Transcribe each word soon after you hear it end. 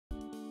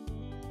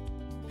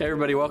Hey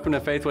everybody, welcome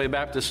to Faithway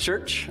Baptist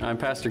Church. I'm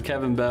Pastor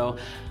Kevin Bell.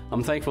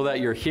 I'm thankful that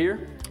you're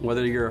here.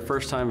 Whether you're a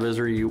first-time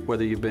visitor,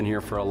 whether you've been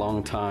here for a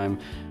long time,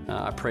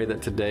 I pray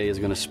that today is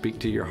going to speak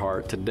to your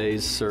heart.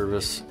 Today's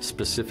service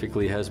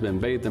specifically has been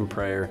bathed in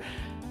prayer,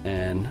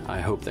 and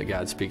I hope that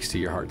God speaks to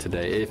your heart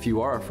today. If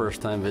you are a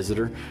first-time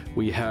visitor,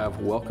 we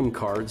have welcome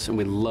cards, and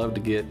we'd love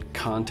to get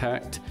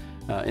contact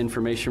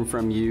information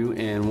from you.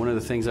 And one of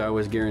the things I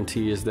always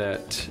guarantee is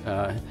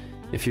that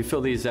if you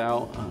fill these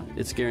out,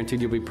 it's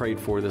guaranteed you'll be prayed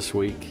for this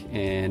week,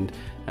 and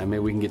maybe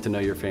we can get to know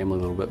your family a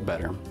little bit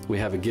better. We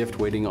have a gift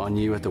waiting on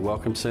you at the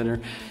Welcome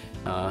Center,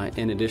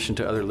 in addition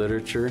to other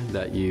literature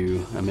that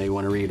you may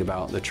want to read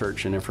about the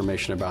church and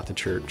information about the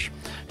church.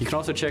 You can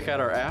also check out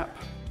our app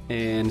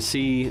and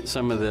see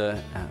some of the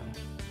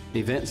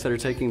events that are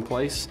taking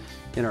place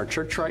in our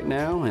church right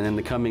now and in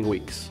the coming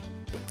weeks.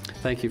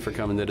 Thank you for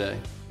coming today.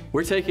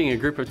 We're taking a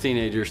group of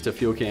teenagers to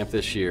Fuel Camp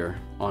this year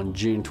on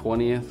June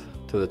 20th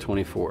to the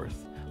 24th.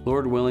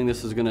 Lord willing,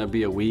 this is going to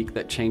be a week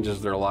that changes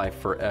their life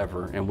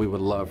forever, and we would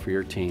love for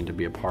your team to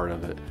be a part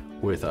of it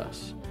with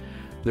us.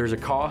 There's a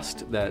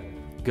cost that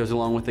goes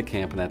along with the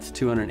camp, and that's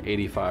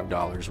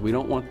 $285. We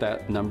don't want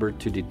that number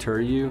to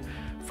deter you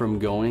from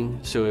going,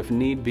 so if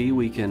need be,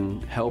 we can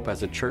help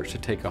as a church to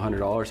take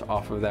 $100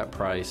 off of that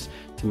price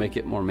to make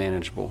it more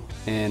manageable.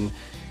 And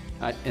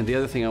the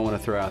other thing I want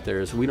to throw out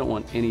there is we don't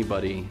want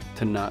anybody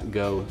to not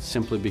go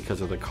simply because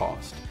of the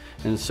cost.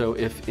 And so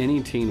if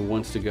any teen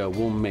wants to go,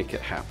 we'll make it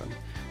happen.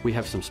 We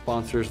have some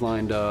sponsors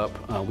lined up.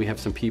 We have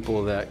some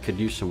people that could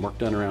use some work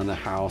done around the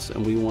house,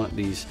 and we want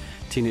these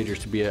teenagers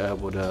to be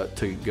able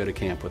to go to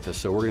camp with us.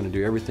 So we're going to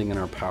do everything in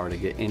our power to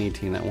get any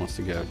teen that wants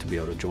to go to be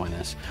able to join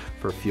us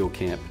for Fuel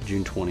Camp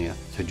June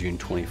 20th to June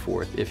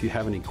 24th. If you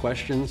have any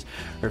questions,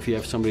 or if you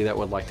have somebody that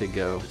would like to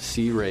go,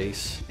 see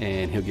Race,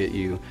 and he'll get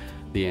you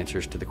the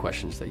answers to the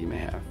questions that you may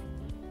have.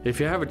 If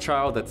you have a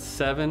child that's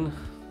 7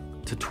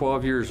 to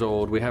 12 years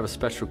old, we have a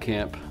special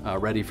camp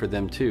ready for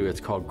them too.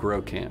 It's called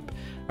Grow Camp.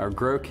 Our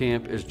Grow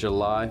Camp is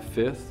July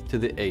 5th to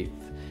the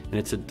 8th, and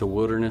it's at the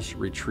Wilderness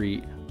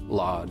Retreat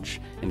Lodge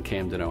in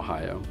Camden,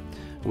 Ohio.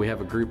 We have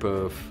a group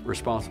of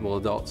responsible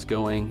adults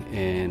going,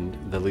 and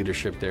the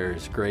leadership there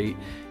is great,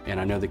 and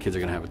I know the kids are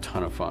gonna have a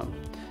ton of fun,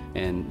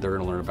 and they're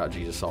gonna learn about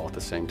Jesus all at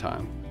the same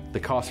time. The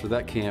cost for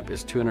that camp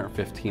is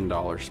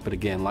 $215, but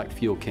again, like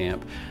Fuel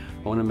Camp,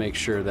 I want to make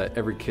sure that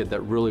every kid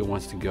that really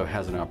wants to go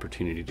has an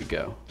opportunity to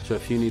go. So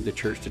if you need the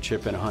church to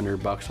chip in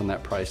 $100 on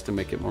that price to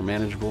make it more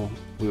manageable,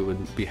 we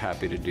would be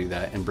happy to do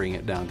that and bring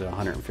it down to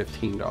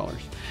 $115.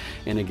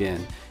 And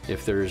again,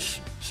 if there's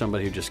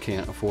somebody who just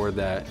can't afford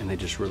that and they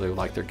just really would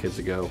like their kids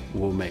to go,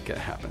 we'll make it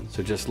happen.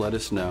 So just let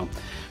us know.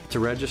 To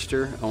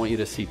register, I want you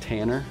to see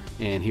Tanner,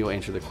 and he'll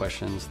answer the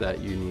questions that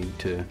you need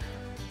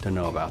to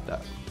know about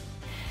that.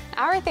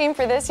 Our theme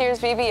for this year's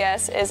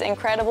VBS is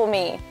Incredible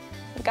Me.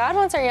 God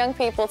wants our young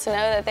people to know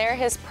that they are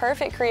His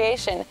perfect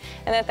creation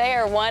and that they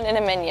are one in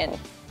a million.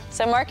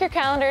 So mark your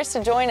calendars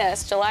to join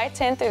us July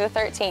 10th through the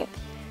 13th.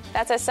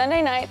 That's a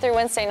Sunday night through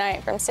Wednesday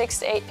night from 6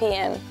 to 8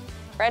 p.m.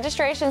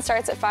 Registration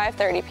starts at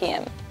 5:30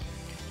 p.m.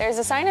 There's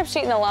a sign-up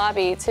sheet in the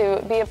lobby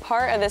to be a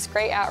part of this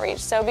great outreach,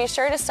 so be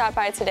sure to stop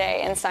by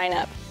today and sign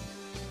up.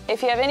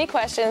 If you have any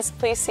questions,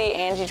 please see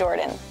Angie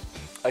Jordan.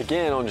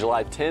 Again, on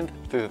July 10th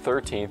through the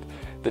 13th,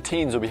 the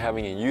teens will be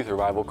having a youth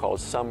revival called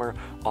Summer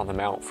on the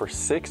Mount for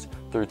 6th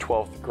through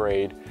 12th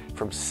grade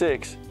from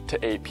 6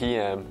 to 8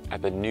 p.m.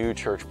 at the new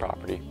church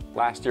property.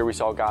 Last year we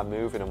saw God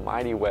move in a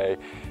mighty way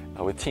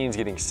with teens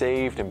getting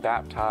saved and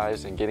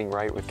baptized and getting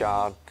right with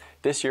God.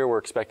 This year we're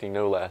expecting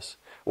no less.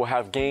 We'll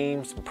have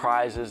games,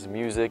 prizes,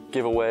 music,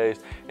 giveaways,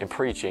 and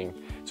preaching.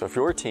 So if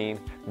you're a teen,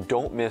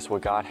 don't miss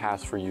what God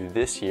has for you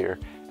this year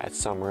at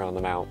Summer on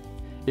the Mount.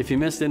 If you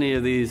missed any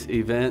of these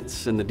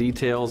events and the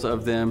details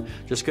of them,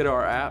 just go to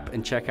our app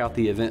and check out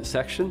the event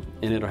section,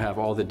 and it'll have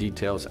all the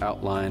details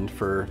outlined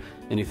for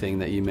anything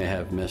that you may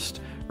have missed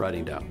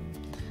writing down.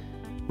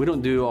 We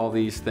don't do all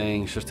these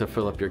things just to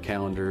fill up your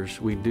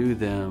calendars. We do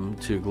them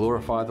to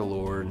glorify the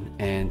Lord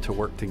and to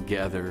work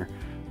together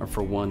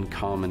for one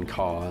common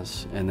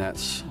cause, and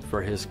that's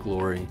for His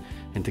glory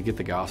and to get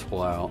the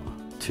gospel out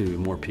to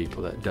more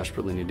people that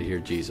desperately need to hear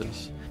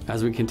Jesus.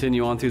 As we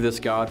continue on through this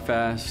God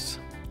fast,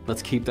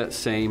 let's keep that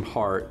same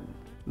heart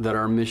that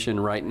our mission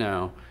right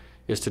now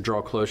is to draw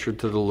closer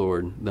to the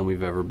Lord than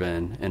we've ever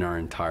been in our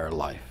entire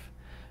life.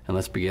 And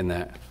let's begin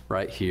that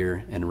right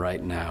here and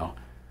right now.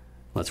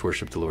 Let's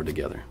worship the Lord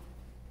together.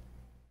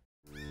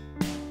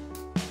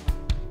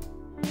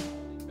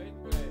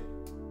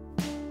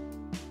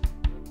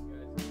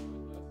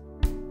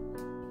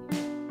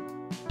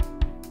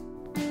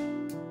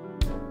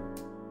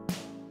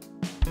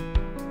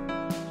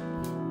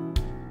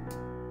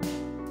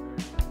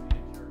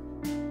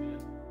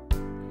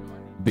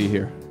 Be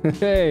here.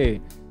 Hey,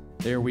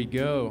 there we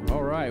go.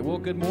 All right. Well,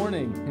 good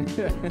morning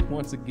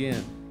once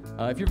again.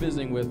 If you're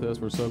visiting with us,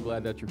 we're so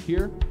glad that you're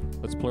here.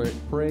 Let's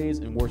praise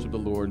and worship the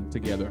Lord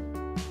together.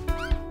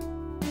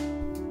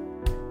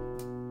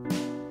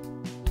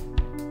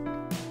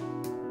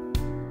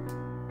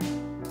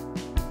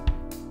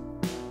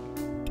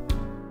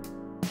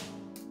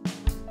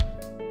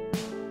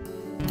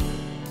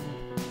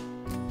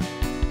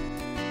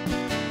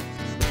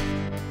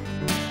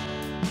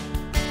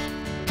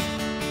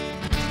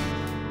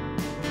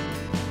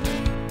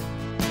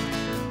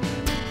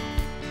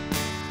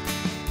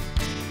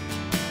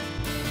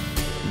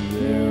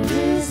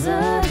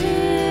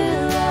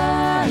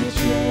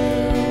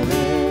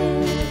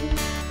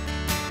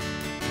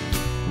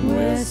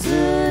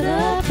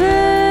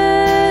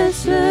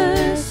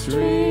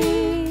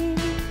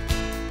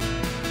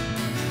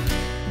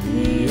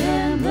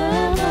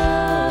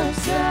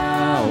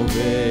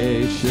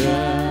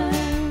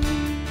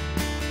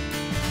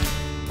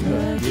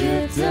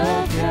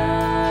 of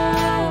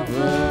Calvary.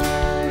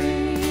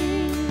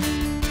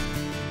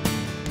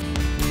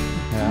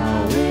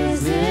 How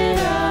is it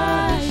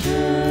I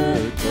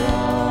should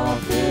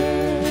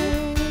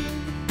profit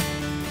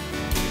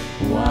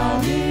while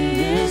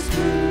He is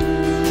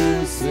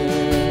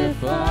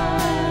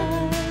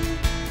crucified?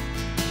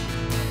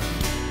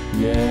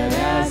 Yet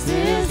as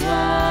His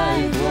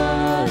life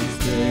was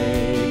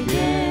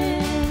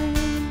taken,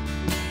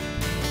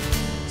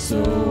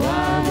 so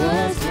I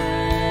was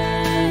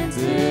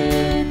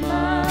granted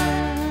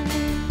mine.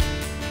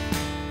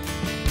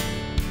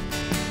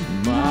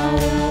 My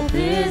wealth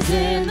is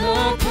in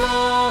the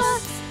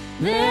cross.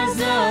 There's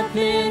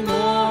nothing more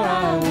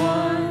I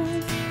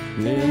want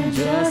than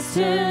just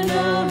to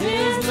know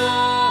His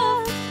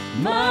love.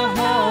 My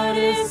heart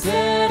is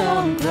set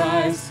on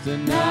Christ,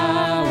 and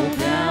I will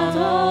count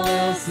all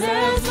else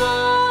as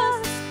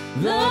lost.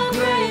 The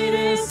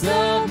greatest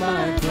of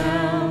my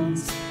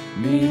crowns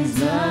means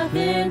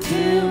nothing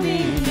to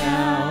me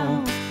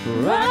now,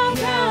 for I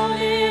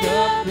counted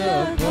up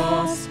the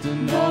cost,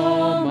 and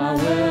all my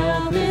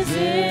wealth is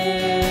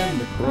in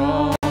the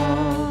cross.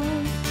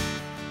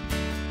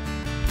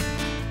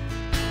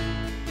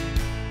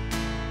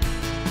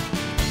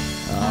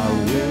 I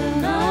will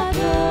not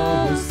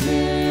boast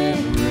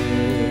in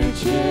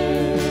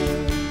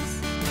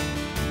riches.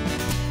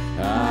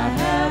 I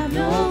have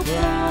no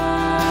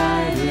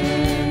pride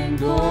in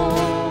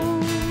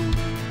gold,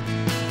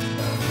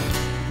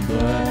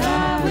 but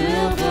I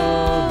will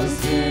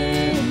boast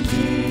in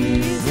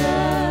Jesus.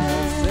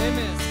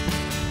 Amen.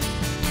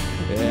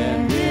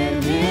 And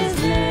in His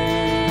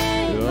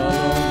name,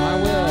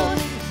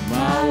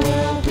 my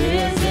wealth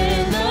is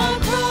in the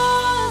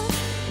cross.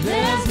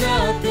 There's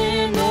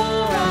nothing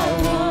more I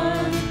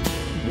want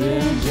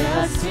than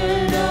just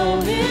to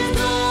know His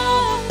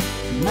love.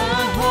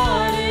 My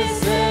heart is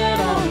set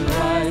on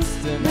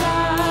Christ, and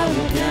I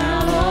will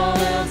count all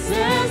else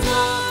as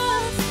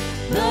lost.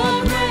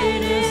 The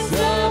greatest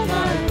of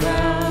my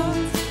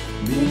crowns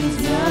means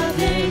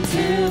nothing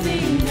to me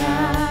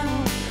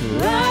now,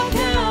 for I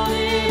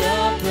counted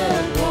up the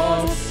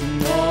cost,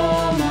 and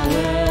all my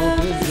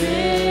wealth is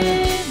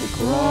in the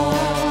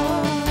cross.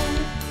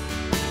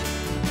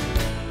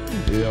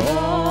 Yeah,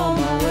 all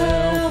my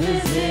wealth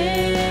is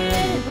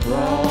in the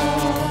cross.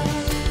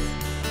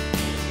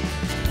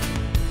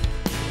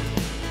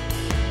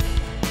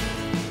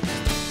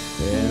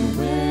 And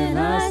when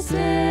I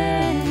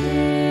stand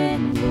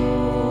in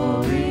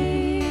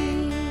glory,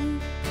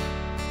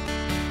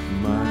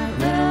 my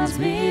crown's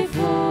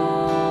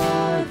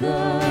before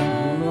the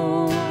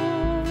Lord.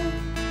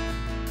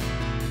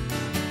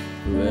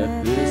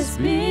 Let this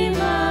be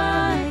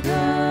my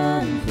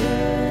confession.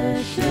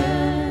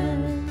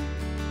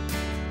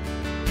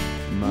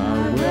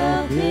 My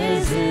wealth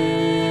is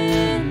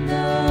in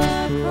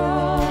the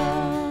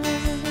cross.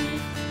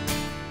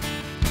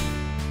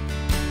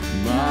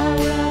 My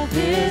wealth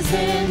is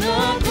in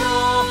the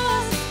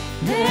cross.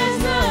 There's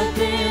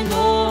nothing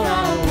more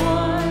I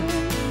want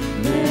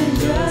than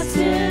just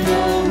to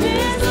know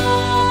His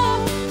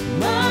love.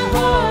 My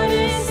heart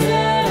is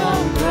set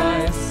on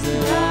Christ,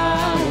 and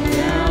I will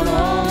count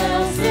all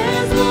else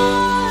as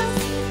lost.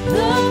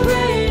 The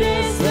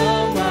greatest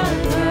of my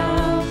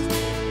crowns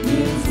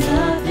means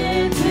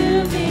nothing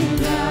to me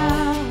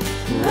now,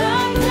 for I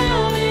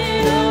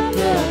counted up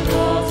the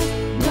cost,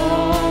 and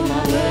all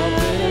my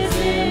wealth is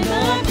in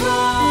the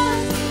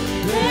cross.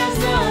 There's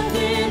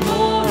nothing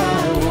more I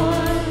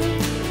want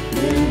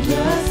than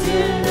just to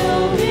know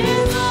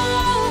His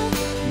love.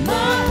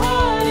 My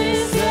heart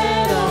is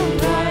set on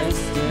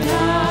Christ, and I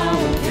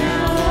will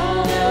count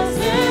all else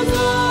as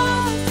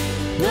lost.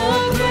 The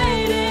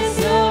greatest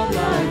of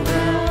my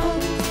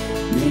crowns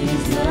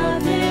means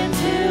nothing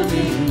to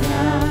me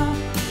now,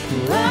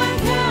 for I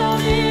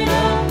counted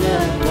up the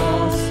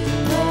cost,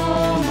 and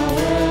all my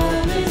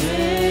wealth is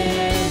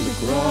in the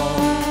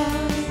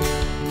cross.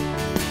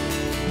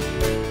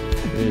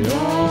 And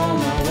all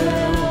my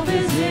wealth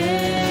is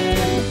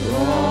in the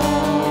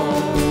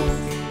cross.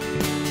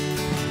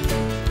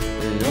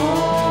 And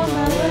all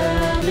my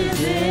wealth is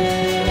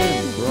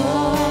in the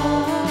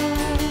cross.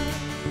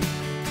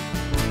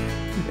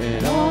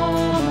 And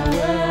all my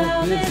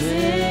wealth is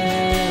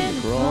in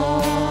the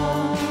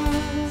cross.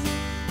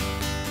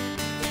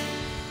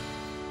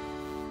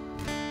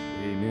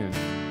 Amen.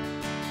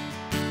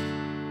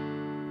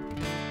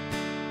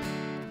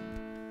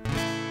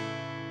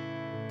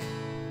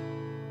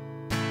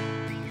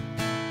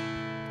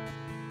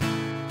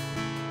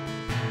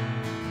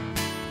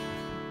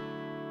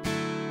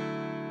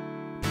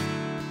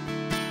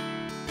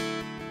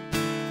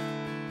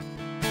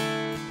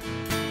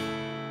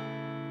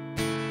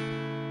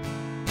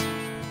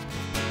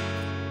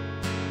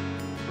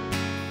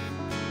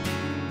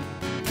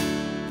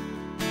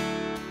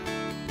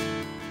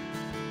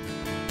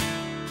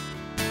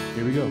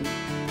 Here we go.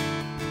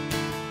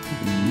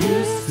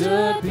 You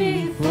stood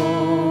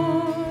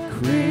before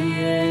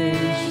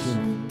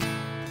creation,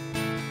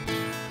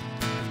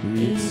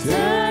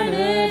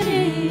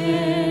 eternity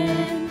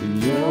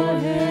in your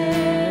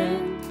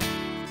hand.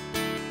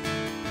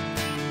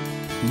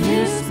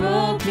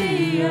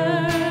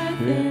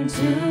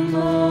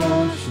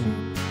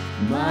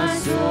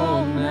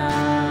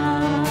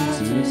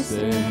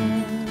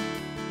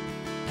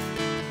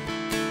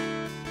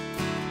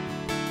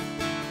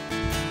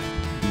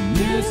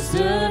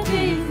 stood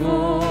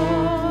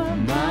before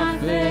my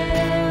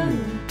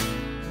family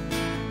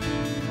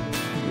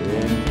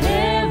and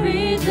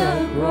carried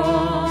the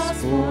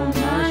cross for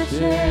my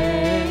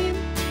shame.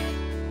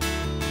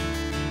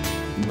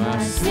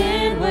 My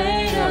sin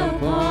weighed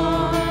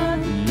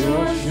upon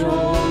your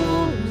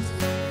shoulders,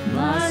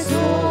 my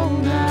soul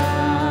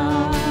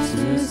now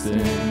to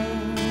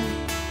stand.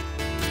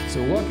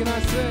 So what can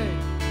I say?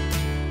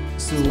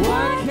 So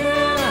what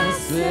can I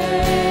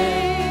say?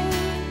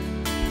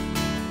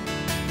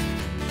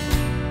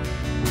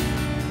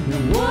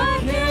 And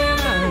what can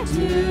I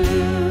do?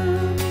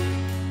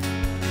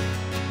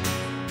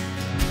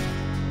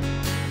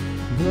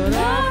 But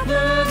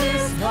offer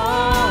this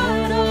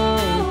heart,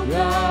 oh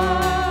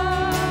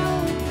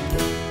God,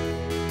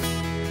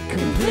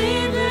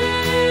 completely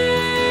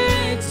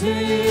to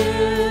you.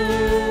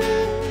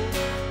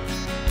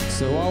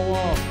 So I'll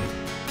walk.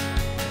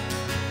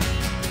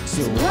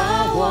 So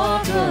I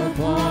walk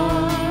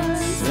upon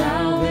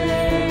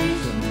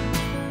salvation,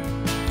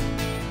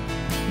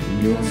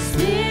 your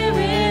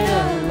spirit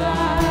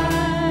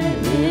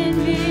alive in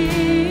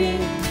me,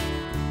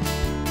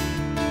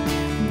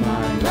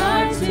 my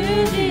life to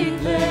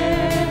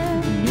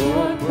declare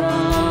your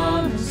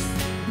promise,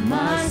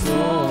 my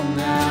soul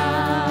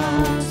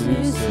now to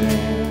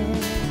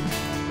stand.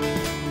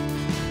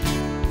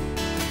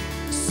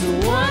 So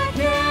what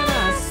can I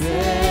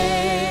say?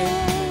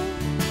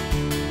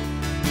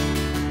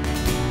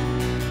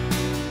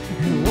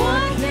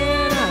 What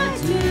can I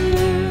do?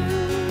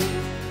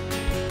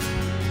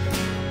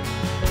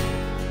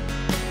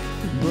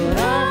 But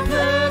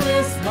offer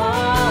this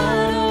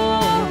heart,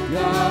 oh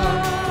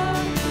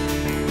God,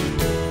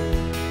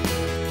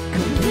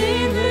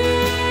 completely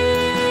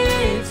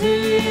to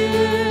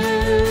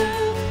you.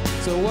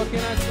 So what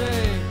can I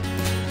say?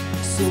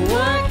 So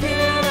what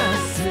can I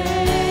say?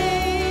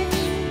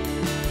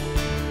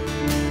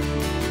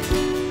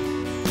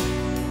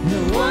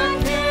 And what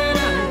can I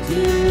do?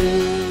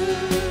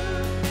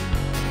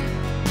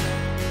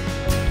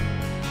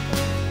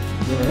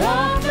 But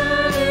offer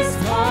this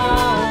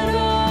heart,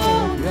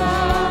 oh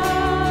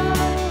God,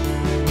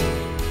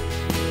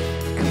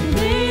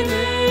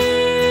 completely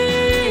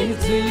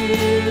to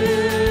you.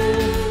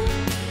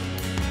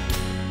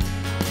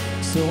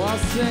 So I'll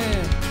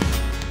stand.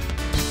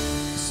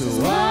 So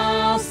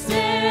I'll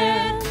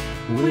stand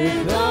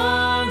with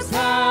arms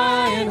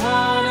high and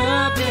heart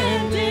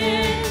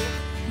upended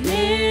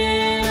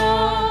in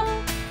awe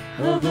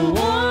of the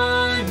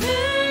one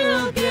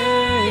who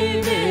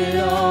gave it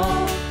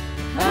all.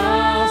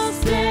 I'll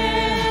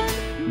stand,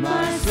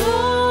 my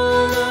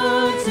soul,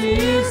 Lord, to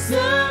you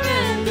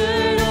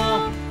surrendered.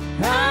 All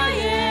I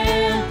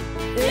am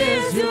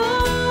is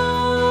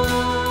yours.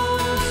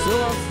 So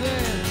I'll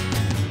stand.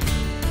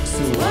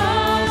 So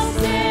I'll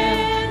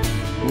stand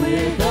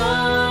with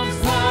arms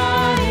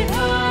high and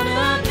heart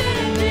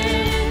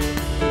upended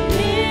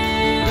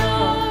in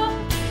awe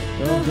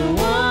of the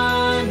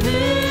one who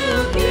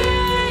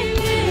gave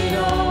it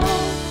all.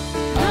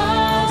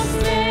 I'll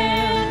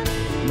stand,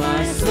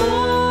 my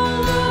soul,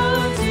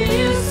 Lord, to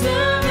you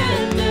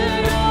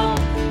surrendered. All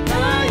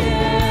I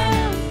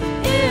am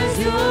is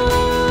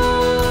yours.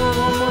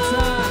 One more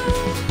time.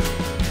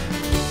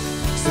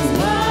 So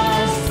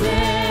I'll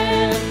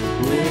stand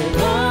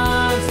with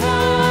arms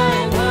high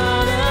and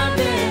heart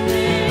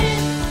upended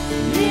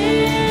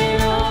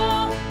in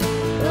awe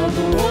of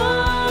the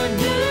one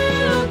who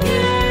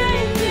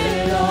gave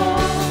it all.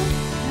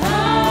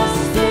 I'll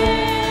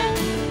stand,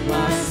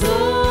 my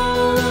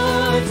soul,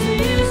 Lord, to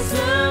you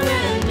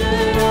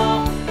surrendered.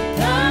 All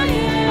I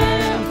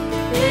am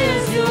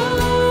is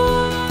yours.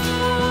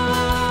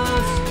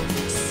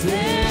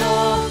 Say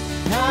all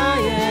I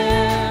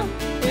am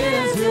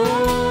is yours.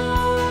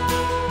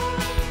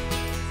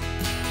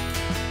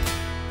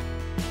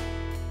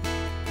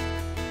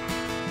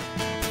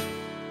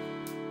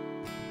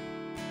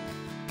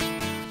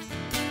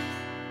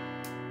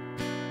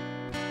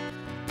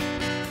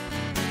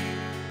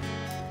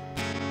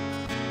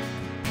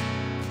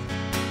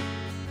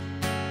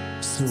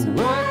 So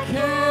what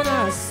can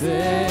I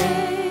say?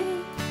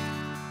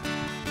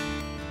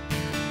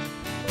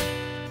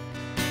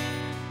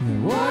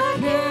 And what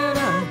can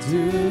I do?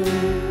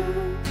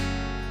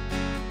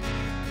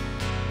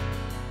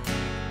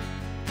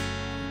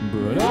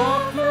 But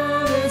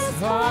offer this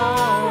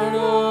heart,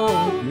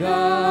 oh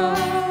God,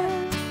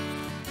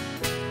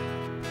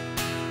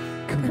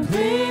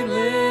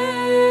 completely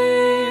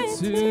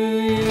to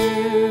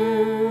you.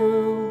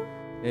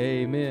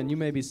 Amen. You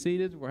may be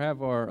seated. We'll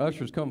have our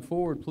ushers come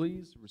forward,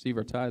 please. Receive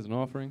our tithes and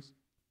offerings.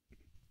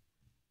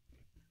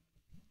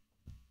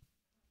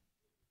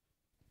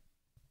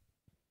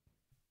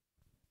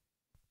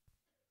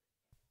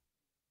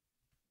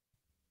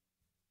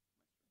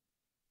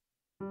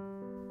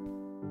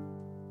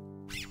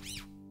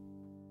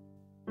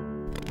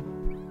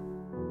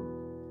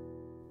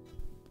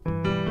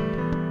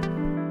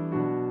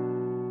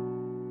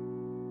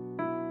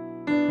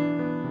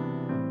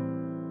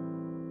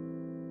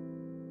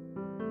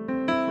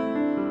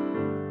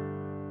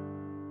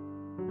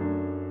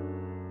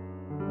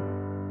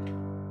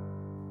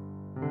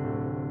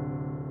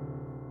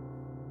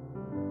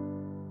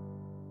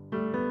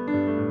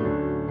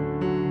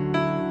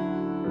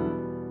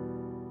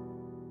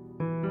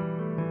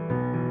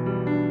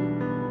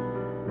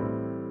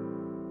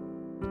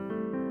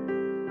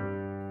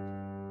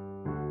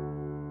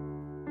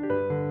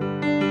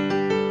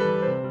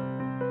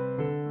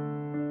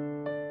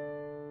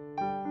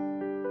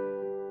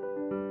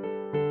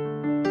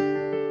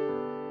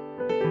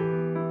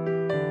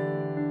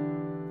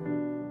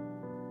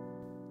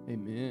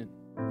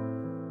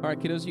 right,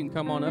 kiddos, you can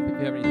come on up if you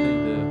have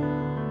anything to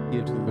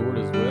give to the Lord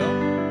as well.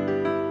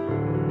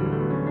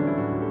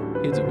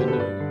 Kids have been doing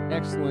an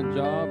excellent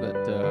job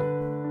at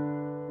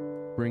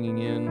bringing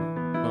in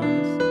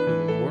funds to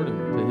the Lord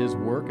and to His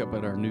work up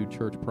at our new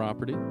church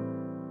property.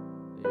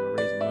 They are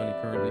raising money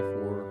currently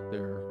for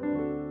their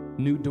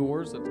new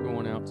doors that's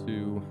going out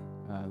to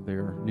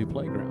their new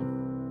playground.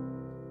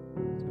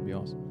 It's going to be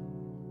awesome.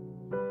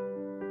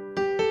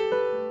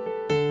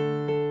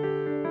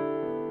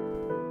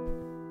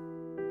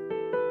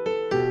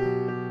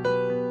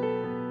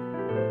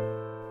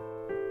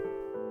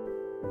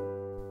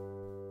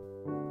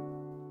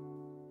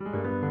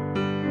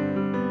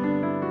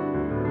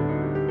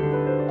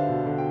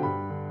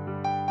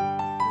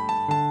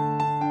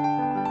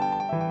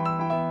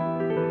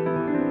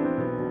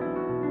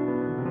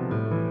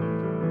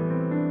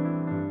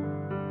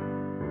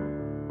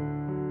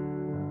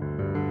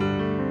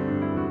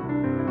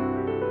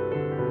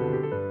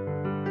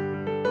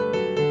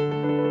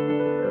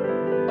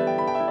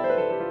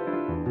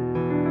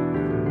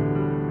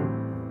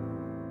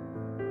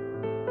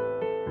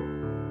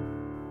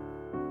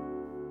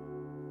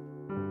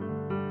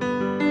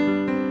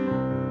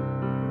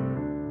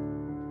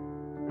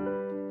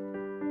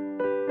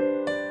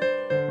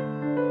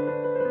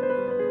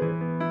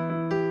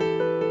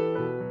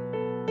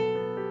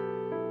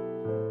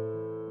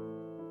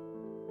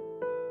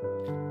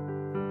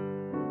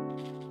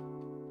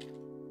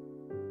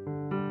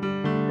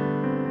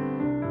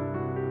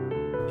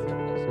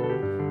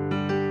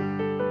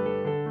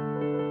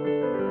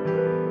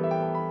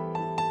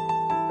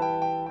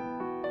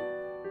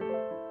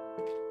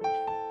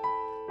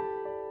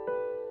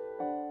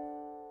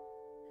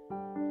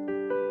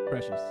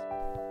 Precious.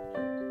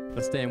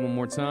 Let's stand one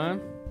more time.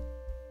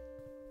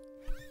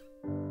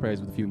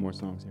 Praise with a few more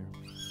songs here.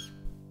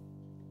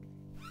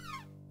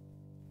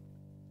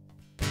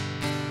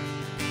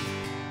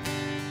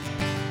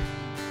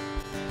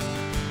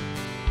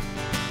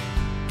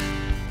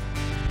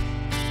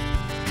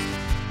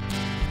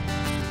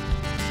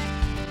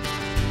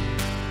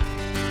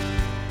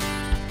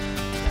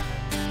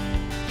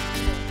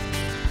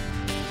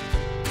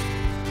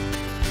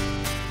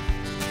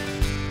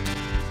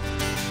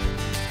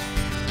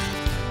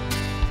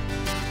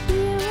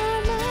 You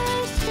are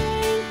my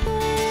strength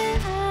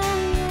when I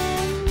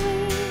am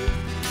weak.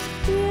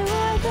 You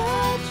are the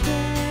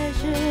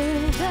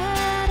treasure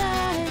that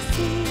I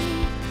see.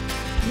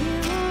 You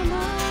are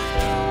my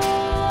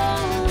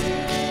all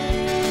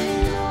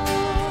in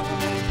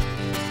all.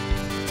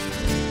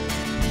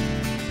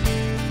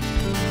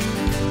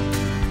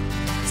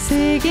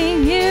 Seeking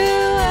you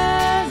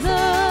as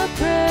a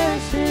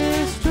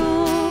precious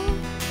jewel,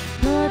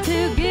 Lord,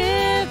 to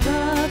give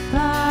up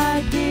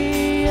I'd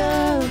be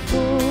a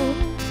fool.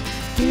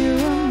 You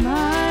are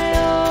my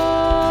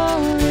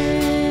all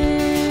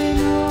in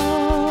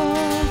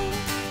all.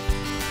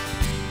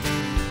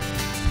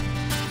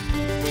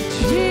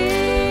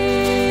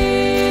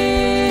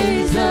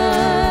 Jesus,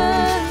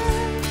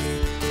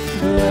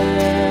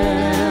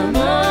 Lamb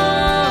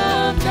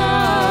of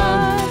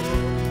God,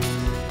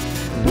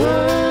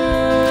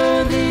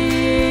 worthy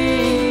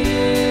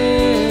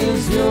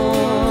is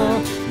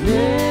your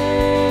name.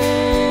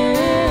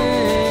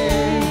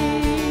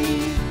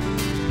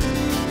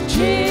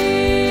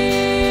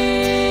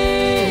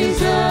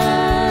 Jesus,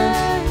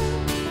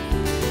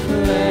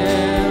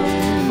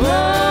 Lamb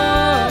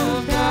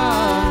of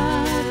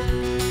God,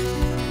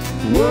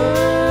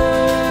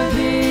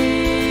 worthy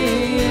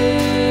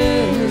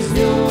is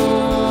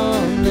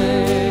your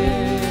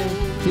name.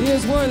 He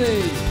is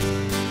worthy.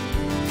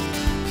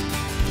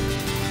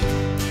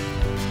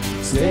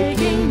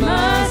 Taking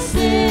my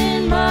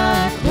sin,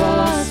 my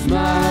cross,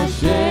 my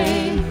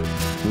shame,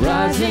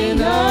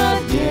 rising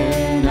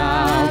again,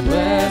 I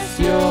bless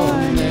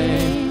your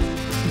name.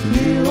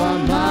 You are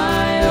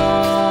my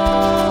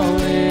all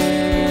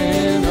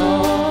in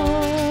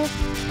all.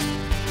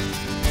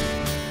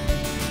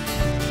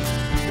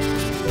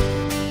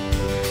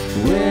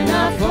 When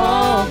I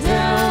fall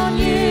down,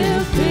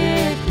 you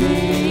pick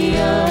me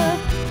up.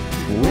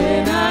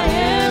 When I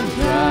am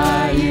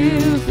dry,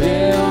 you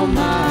fill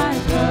my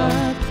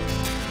cup.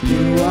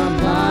 You are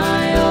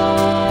my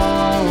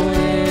all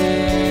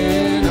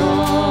in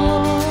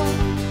all.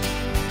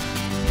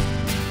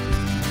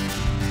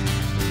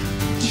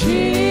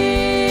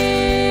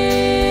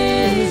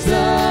 Jesus,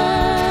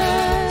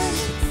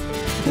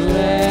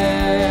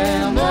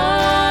 Lamb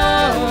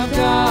of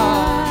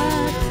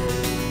God,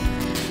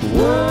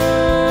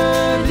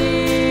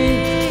 worthy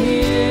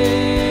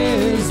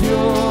is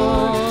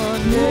your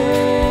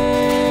name.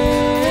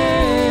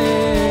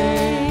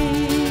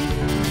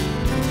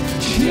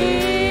 Jesus,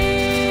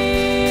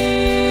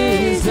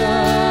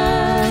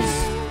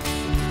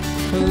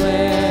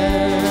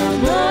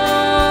 Lamb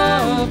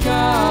of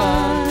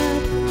God,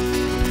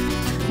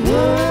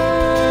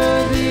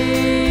 worthy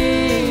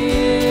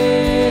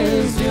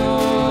is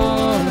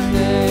your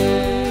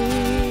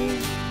name.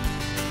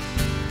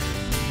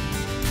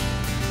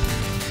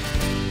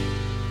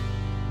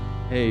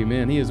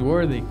 Amen. He is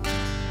worthy.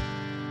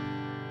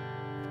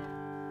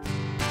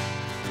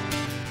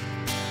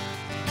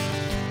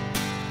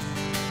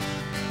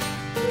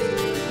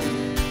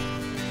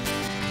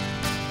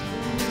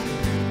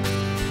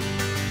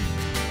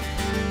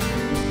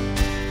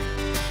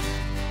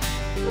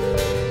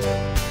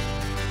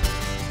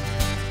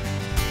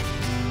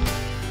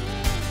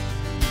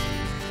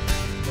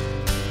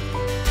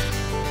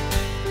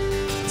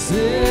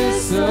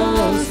 is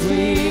so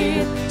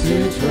sweet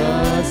to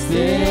trust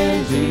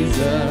in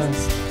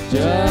Jesus,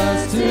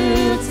 just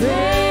to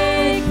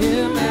take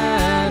him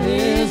at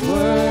his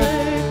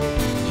word,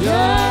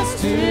 just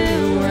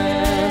to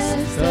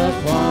rest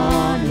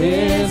upon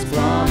his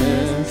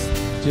promise,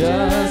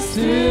 just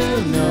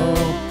to know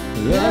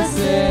thus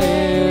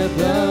saith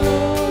the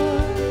Lord.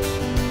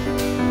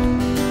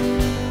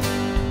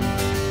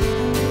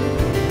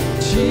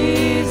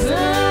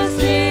 Jesus,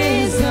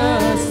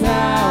 Jesus,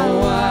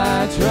 how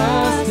I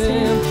trust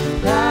him,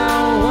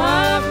 how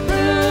I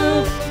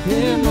prove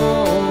him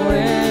more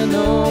and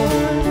more.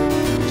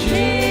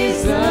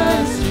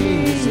 Jesus,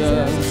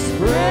 Jesus,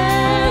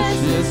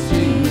 precious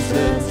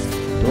Jesus,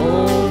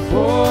 oh,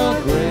 for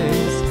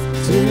grace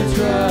to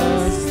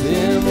trust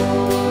him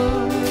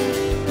more.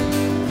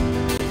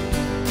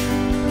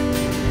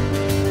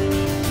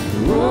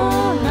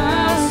 Oh,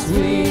 how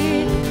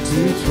sweet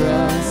to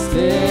trust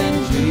in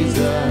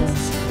Jesus,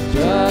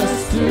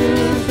 just to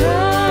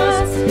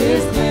trust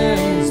his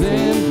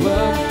cleansing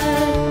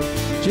blood,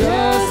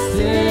 just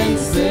in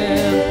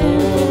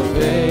simple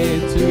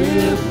faith to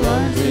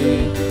plunge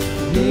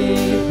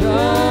beneath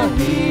the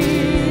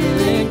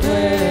healing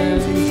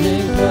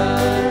cleansing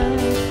blood.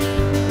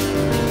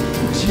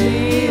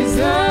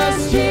 Jesus,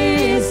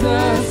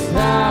 Jesus,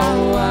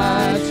 how I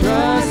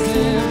trust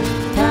him,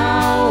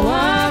 how I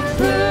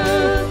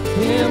prove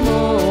him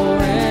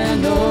more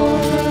and more.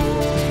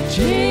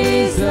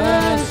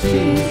 Jesus,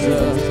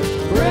 Jesus,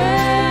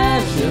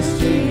 precious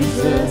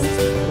Jesus,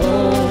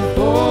 oh,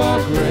 for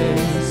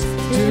grace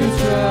to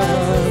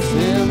trust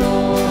him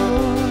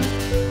more.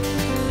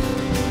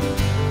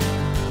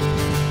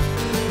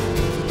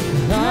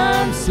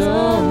 I'm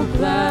so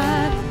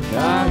glad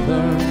I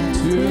learned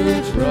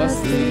to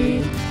trust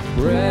thee,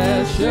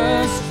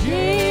 precious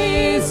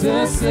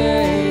Jesus,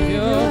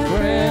 Savior,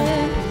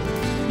 friend.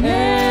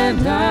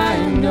 And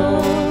I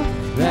know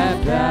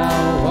that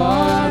thou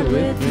art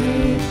with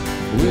me,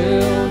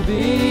 will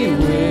be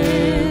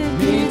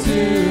with me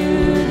to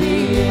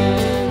the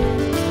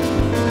end.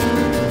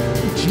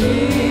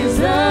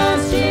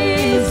 Jesus,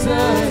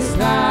 Jesus,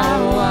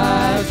 how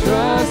I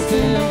trust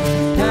him,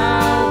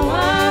 how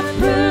I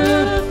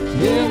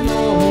prove him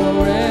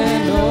more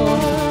and more.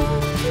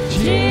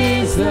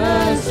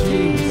 Jesus,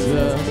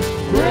 Jesus,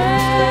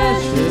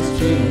 precious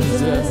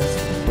Jesus,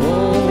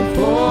 oh,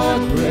 for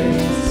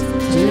grace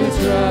to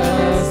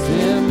trust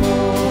him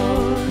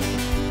more.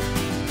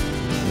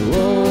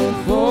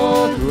 Oh,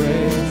 for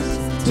grace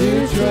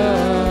to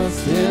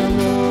trust him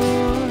more.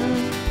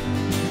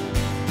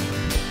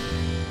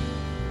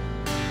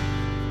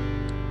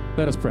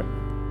 Let us pray.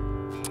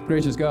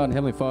 Gracious God and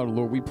Heavenly Father,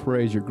 Lord, we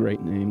praise your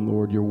great name,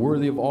 Lord. You're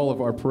worthy of all of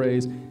our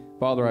praise.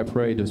 Father, I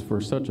pray just for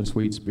such a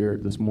sweet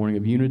spirit this morning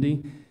of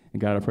unity.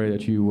 And God, I pray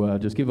that you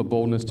just give a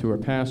boldness to our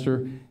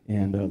pastor.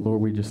 And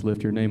Lord, we just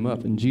lift your name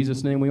up. In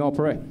Jesus' name we all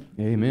pray.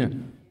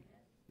 Amen.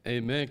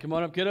 Amen. Come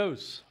on up,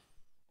 kiddos.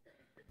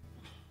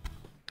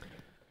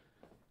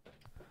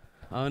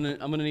 I'm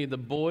gonna need the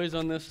boys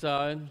on this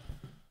side,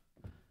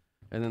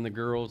 and then the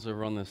girls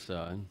over on this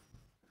side.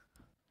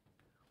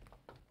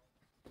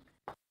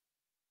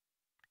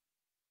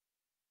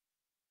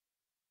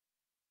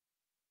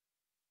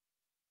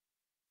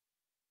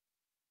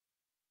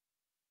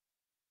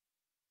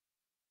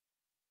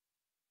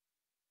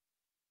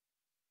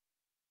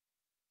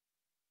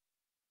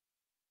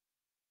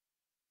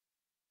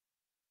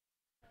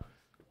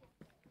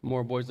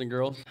 More boys and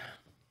girls?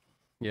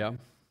 Yeah.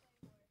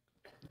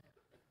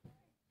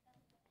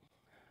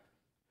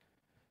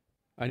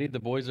 I need the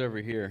boys over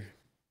here.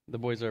 The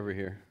boys over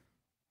here.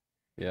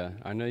 Yeah,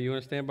 I know you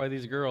want to stand by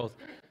these girls.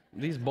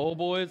 These bowl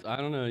boys, I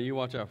don't know. You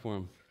watch out for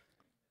them.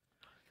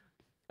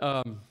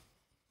 It's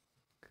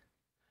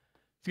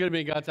good to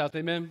be in God's house.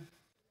 Amen.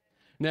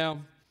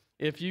 Now,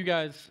 if you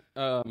guys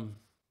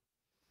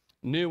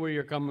knew where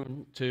you're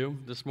coming to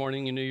this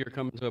morning, you knew you're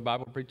coming to a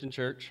Bible preaching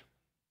church.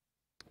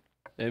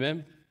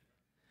 Amen.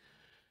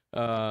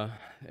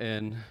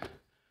 And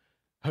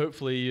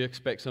hopefully you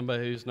expect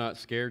somebody who's not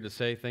scared to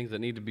say things that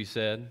need to be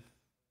said.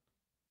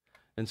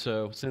 And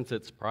so, since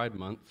it's Pride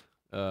Month,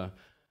 I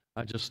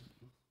just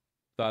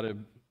thought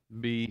it'd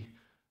be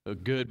a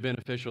good,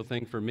 beneficial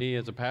thing for me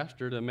as a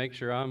pastor to make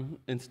sure I'm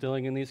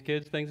instilling in these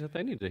kids things that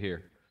they need to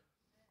hear.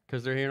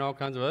 Because they're hearing all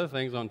kinds of other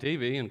things on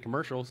TV and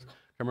commercials.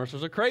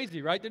 Commercials are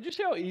crazy, right? Did you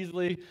see how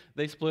easily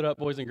they split up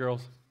boys and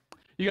girls?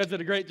 You guys did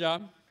a great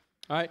job.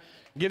 All right,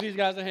 give these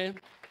guys a hand.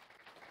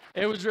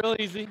 It was real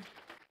easy.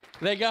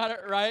 They got it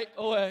right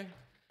away.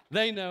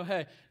 They know,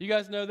 hey, you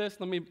guys know this?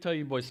 Let me tell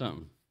you boys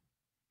something.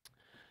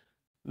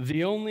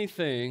 The only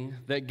thing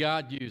that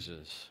God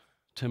uses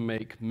to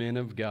make men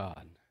of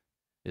God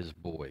is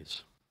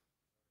boys.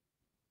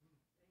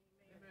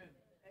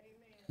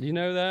 Do you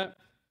know that?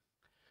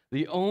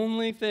 The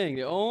only thing,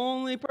 the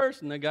only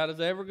person that God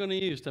is ever going to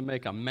use to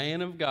make a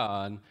man of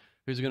God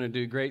who's going to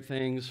do great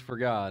things for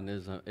God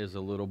is a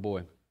little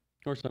boy.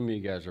 Or some of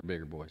you guys are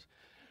bigger boys.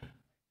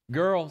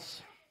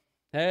 Girls,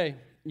 hey,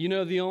 you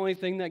know the only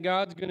thing that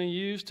God's going to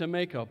use to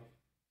make a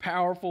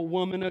powerful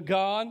woman of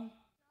God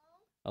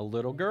a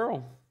little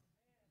girl.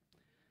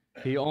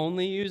 He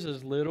only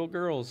uses little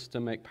girls to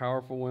make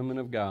powerful women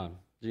of God.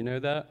 Do you know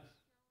that?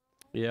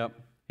 Yep,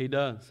 he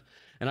does.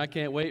 And I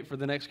can't wait for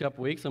the next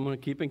couple weeks. I'm going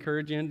to keep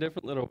encouraging you in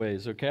different little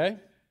ways, okay?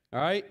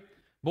 All right?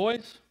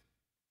 Boys,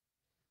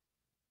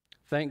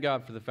 thank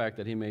God for the fact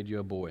that he made you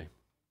a boy.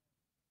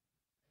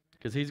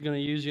 Because he's going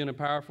to use you in a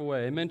powerful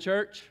way. Amen,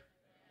 church?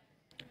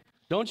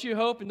 Don't you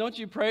hope and don't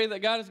you pray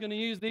that God is going to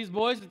use these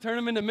boys to turn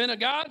them into men of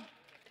God?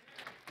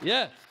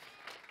 Yes.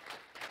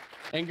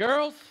 And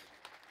girls,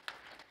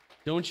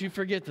 don't you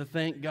forget to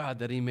thank God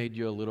that he made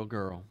you a little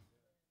girl.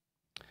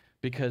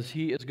 Because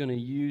he is going to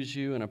use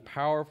you in a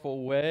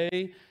powerful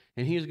way,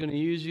 and he is going to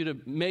use you to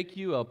make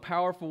you a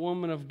powerful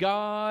woman of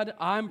God.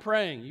 I'm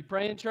praying. You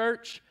praying,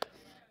 church?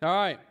 All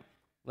right,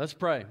 let's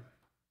pray.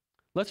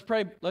 Let's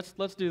pray.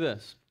 Let's do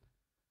this.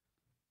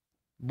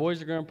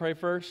 Boys are going to pray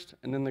first,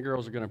 and then the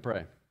girls are going to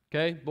pray.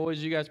 Okay? Boys,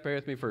 you guys pray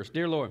with me first.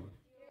 Dear Lord,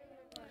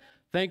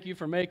 thank you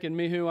for making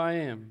me who I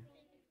am.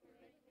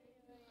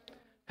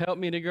 Help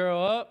me to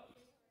grow up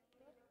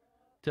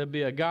to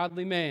be a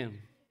godly man.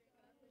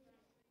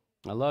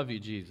 I love you,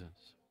 Jesus.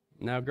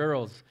 Now,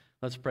 girls,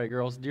 let's pray,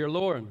 girls. Dear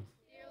Lord,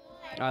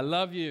 I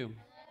love you.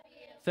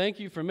 Thank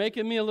you for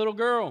making me a little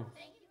girl.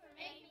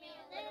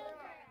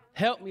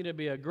 Help me to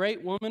be a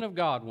great woman of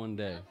God one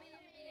day.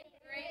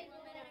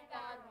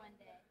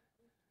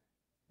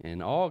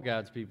 And all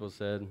God's people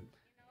said,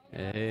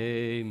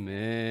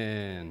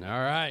 amen. All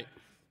right.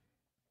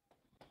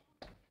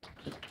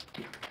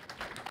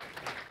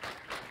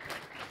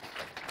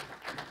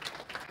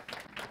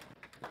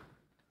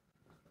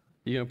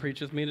 You going to preach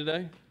with me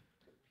today?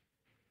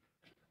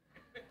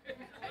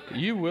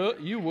 You will?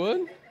 You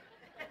would?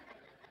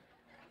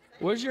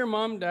 Where's your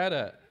mom and dad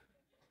at?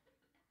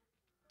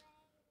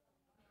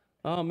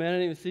 Oh, man, I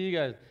didn't even see you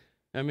guys.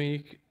 I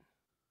mean,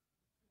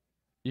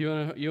 you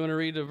want to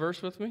read a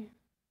verse with me?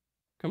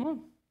 Come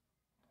on.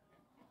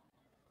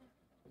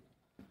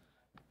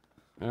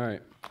 All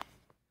right.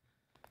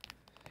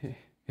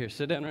 Here,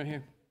 sit down right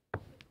here.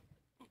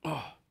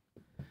 Oh,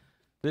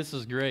 this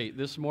is great.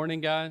 This morning,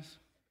 guys,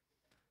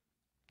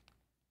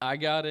 I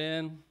got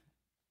in,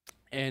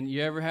 and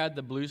you ever had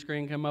the blue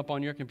screen come up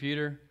on your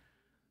computer?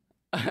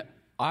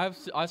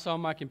 I saw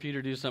my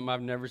computer do something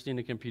I've never seen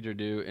a computer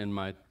do in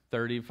my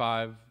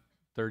 35,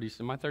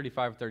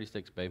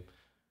 36, babe.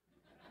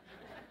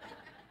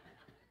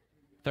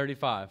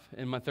 35.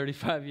 In my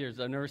 35 years,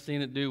 I've never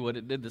seen it do what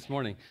it did this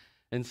morning.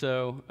 And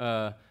so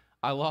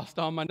I lost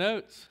all my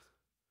notes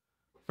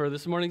for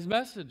this morning's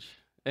message.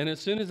 And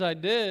as soon as I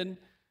did,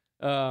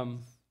 as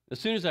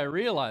soon as I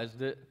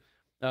realized it,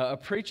 a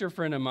preacher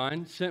friend of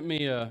mine sent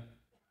me a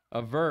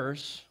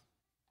verse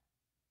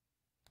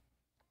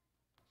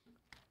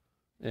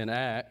in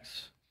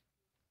Acts.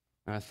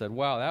 And I said,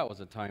 wow, that was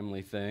a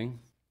timely thing.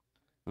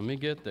 Let me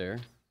get there.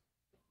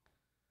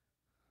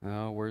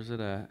 Oh, where's it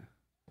at?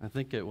 I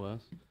think it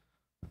was.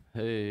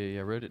 Hey,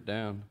 I wrote it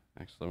down.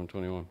 Acts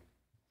 11:21.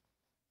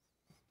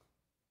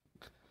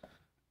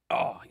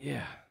 Oh,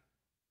 yeah.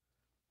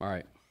 All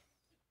right.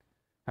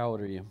 How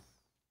old are you?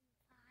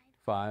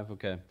 5,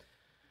 okay.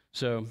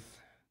 So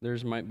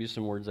might be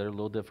some words that are a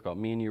little difficult.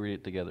 Me and you read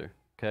it together,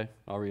 okay?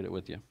 I'll read it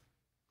with you.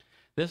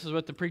 This is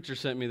what the preacher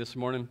sent me this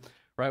morning,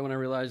 right when I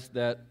realized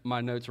that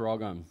my notes were all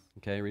gone.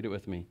 Okay, read it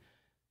with me.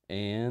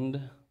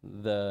 And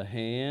the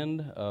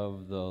hand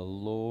of the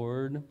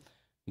Lord.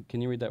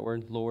 Can you read that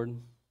word, Lord?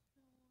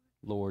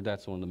 Lord,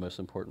 that's one of the most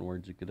important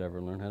words you could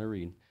ever learn how to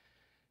read.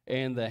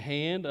 And the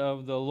hand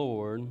of the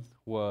Lord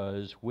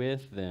was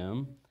with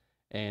them,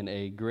 and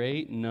a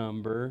great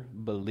number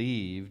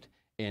believed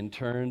and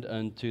turned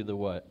unto the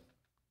what?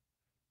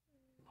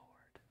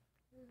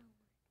 Lord.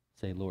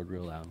 Say Lord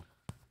real loud.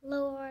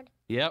 Lord.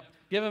 Yep.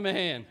 Give him a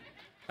hand.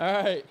 All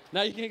right.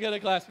 Now you can go to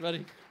class,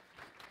 buddy.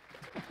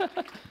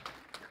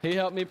 He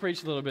helped me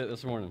preach a little bit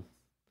this morning.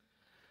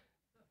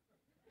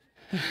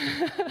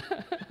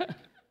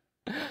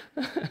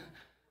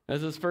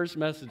 That's his first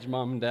message,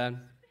 Mom and Dad.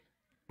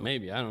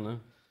 Maybe, I don't know.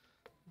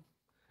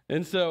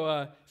 And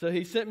so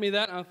he sent me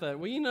that, and I thought,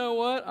 well, you know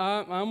what?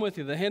 I'm with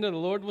you. The hand of the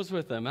Lord was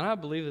with them, and I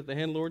believe that the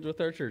hand of the Lord's with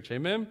our church.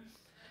 Amen?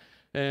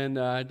 And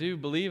I do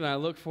believe, and I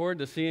look forward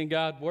to seeing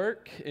God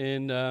work,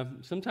 and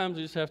sometimes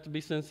you just have to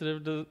be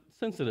sensitive to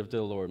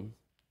the Lord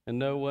and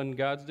know when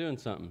God's doing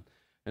something,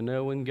 and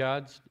know when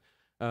God's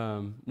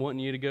wanting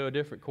you to go a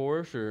different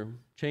course or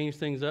change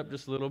things up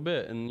just a little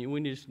bit, and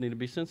we just need to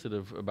be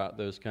sensitive about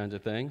those kinds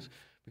of things,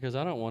 because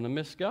I don't want to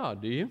miss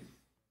God, do you?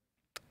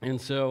 And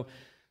so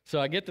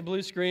I get the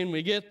blue screen,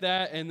 we get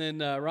that, and then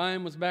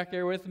Ryan was back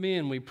there with me,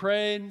 and we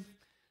prayed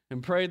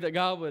that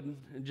God would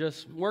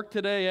just work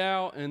today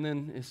out. And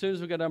then as soon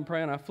as we got done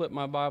praying, I flipped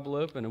my Bible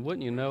open, and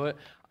wouldn't you know it,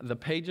 the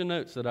page of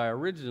notes that I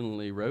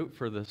originally wrote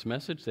for this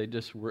message, they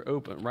just were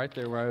open right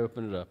there where I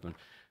opened it up. And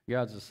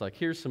God's just like,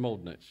 here's some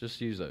old notes,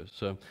 just use those.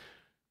 So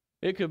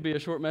it could be a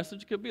short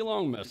message, it could be a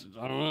long message,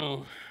 I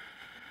don't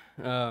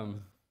know.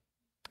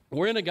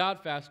 We're in a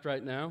God fast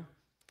right now,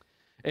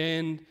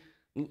 and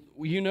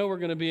you know we're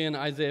going to be in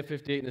Isaiah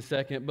 58 in a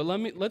second, but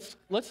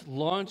let's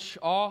launch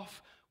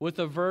off with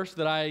a verse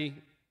that I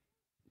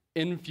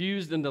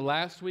infused into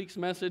last week's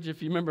message.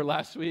 If you remember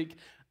last week,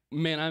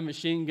 man, I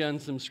machine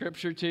gunned some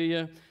scripture to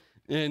you.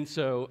 And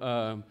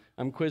so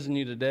I'm quizzing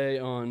you today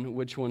on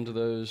which ones of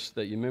those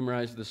that you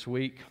memorized this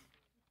week.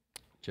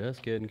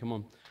 Just kidding, come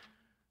on.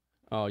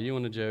 Oh, you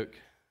want a joke?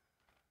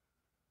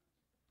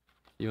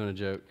 You want a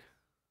joke?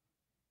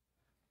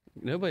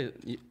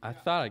 Nobody. I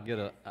thought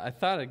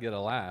I'd get a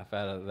laugh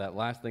out of that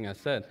last thing I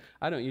said.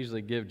 I don't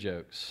usually give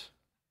jokes.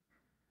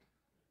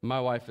 My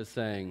wife is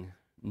saying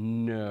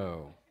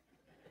no,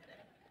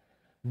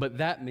 but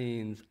that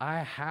means I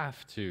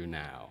have to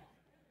now,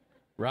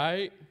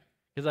 right?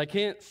 Because I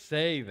can't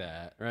say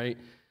that, right?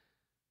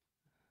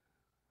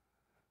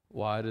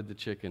 Why did the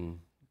chicken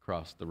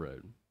cross the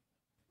road?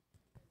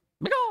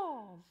 Because.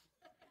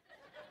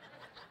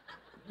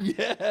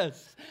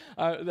 Yes,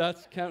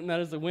 that's counting that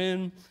as a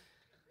win.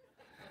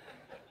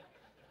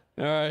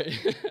 All right,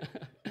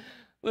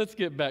 let's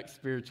get back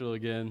spiritual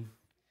again.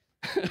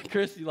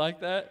 Chris, you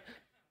like that?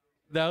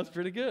 That was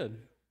pretty good.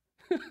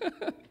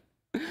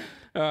 All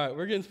right,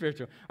 we're getting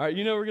spiritual. All right,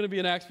 we're going to be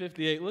in Acts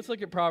 58. Let's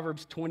look at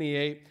Proverbs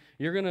 28.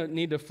 You're going to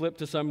need to flip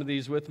to some of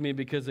these with me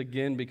because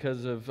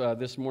of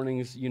this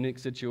morning's unique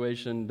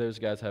situation, those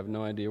guys have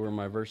no idea where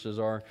my verses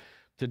are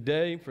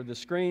today for the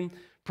screen.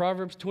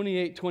 Proverbs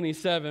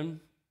 28:27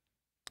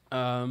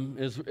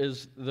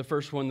 is the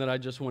first one that I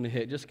just want to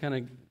hit. Just kind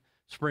of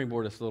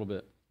springboard us a little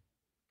bit.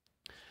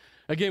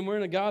 Again, we're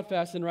in a God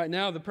fast, and right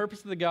now the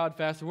purpose of the God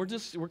fast, and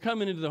we're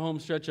coming into the home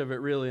stretch of it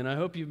really, and I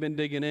hope you've been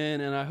digging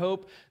in, and I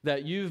hope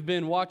that you've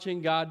been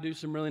watching God do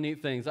some really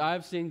neat things.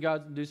 I've seen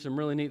God do some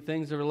really neat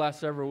things over the last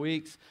several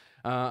weeks.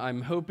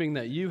 I'm hoping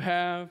that you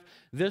have.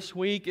 This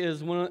week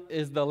is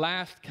the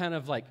last kind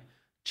of like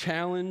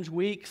challenge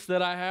weeks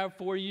that I have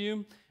for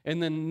you,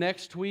 and then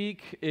next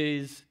week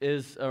is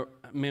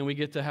we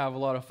get to have a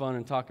lot of fun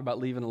and talk about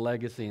leaving a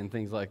legacy and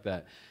things like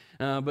that.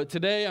 But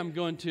today I'm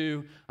going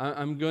to,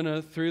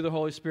 through the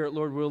Holy Spirit,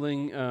 Lord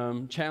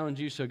willing, challenge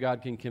you so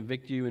God can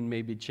convict you and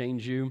maybe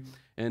change you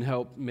and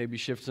help maybe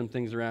shift some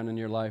things around in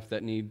your life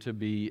that need to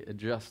be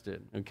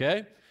adjusted.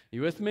 Okay?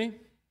 You with me?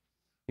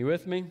 You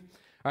with me?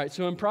 All right,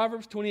 so in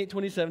Proverbs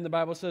 28:27, the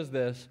Bible says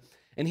this,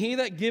 "And he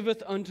that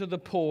giveth unto the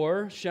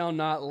poor shall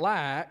not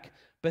lack,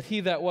 but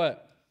he that"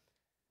 what?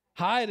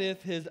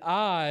 "Hideth his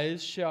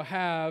eyes shall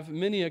have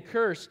many a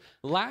curse."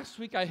 Last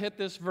week I hit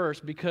this verse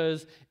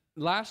because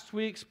last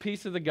week's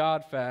piece of the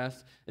God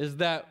fast is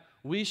that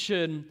we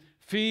should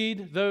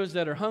feed those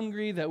that are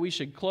hungry, that we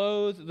should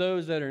clothe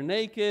those that are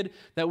naked,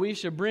 that we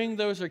should bring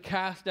those that are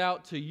cast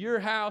out to your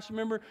house.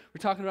 Remember,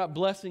 we're talking about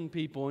blessing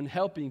people and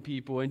helping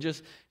people and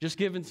just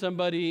giving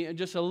somebody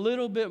just a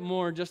little bit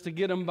more just to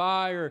get them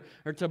by or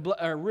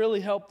to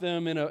really help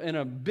them in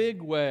a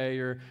big way.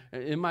 Or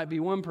it might be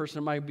one person,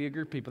 it might be a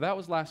group of people. That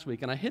was last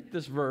week. And I hit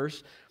this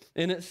verse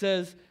and it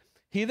says,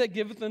 "He that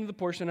giveth unto the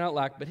poor shall not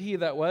lack, but he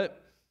that" what?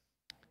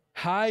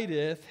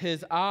 "Hideth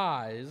his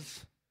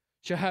eyes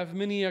shall have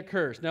many a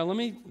curse." Now, let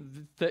me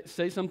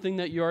say something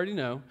that you already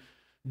know.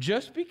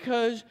 Just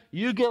because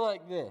you get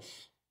like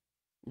this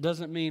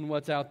doesn't mean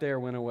what's out there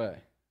went away.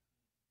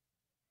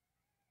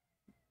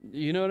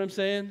 You know what I'm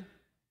saying?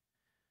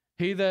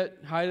 He that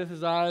hideth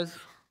his eyes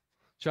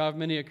shall have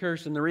many a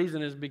curse. And the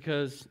reason is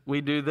because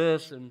we do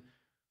this and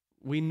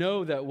we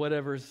know that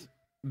whatever's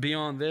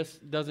beyond this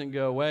doesn't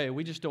go away.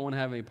 We just don't want to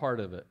have any part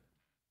of it.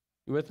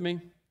 You with me?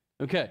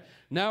 Okay,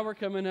 now we're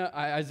coming to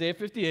Isaiah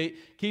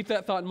 58. Keep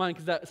that thought in mind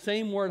because that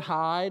same word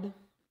hide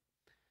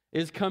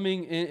is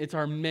coming in. It's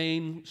our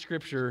main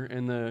scripture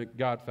in the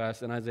God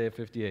fast in Isaiah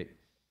 58.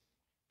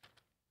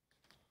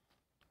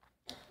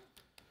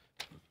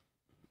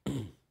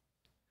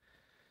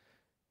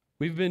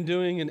 We've been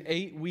doing an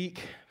 8-week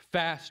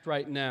fast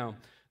right now.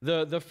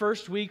 The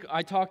first week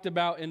I talked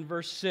about in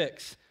verse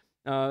 6.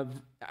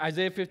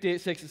 Isaiah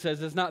 58:6, it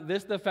says, "Is not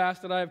this the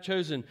fast that I have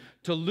chosen,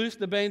 to loose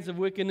the bands of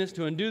wickedness,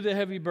 to undo the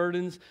heavy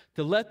burdens,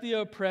 to let the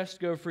oppressed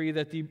go free,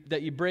 that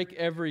you break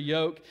every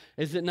yoke?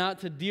 Is it not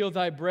to deal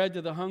thy bread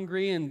to the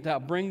hungry, and thou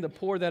bring the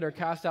poor that are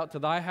cast out to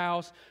thy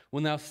house?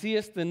 When thou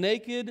seest the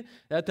naked,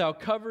 that thou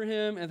cover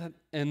him,"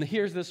 and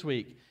here's this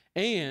week,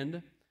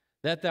 "and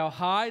that thou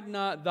hide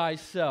not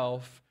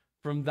thyself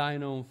from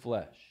thine own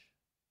flesh."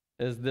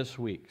 Is this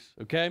week's,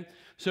 okay?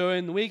 So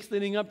in the weeks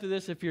leading up to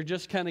this, if you're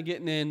just kind of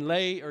getting in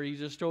late or you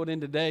just strolled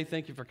in today,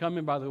 thank you for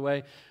coming, by the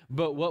way.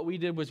 But what we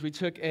did was we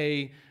took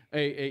a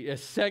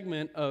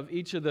segment of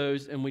each of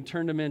those and we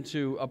turned them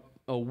into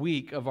a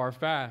week of our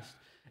fast.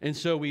 And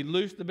so we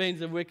loosed the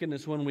bands of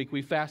wickedness one week.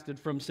 We fasted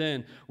from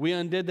sin. We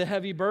undid the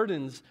heavy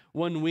burdens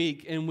one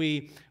week, and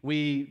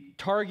we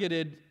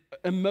targeted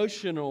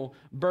emotional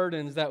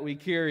burdens that we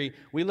carry.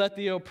 We let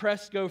the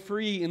oppressed go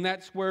free, and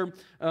that's where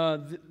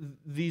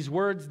these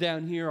words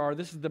down here are.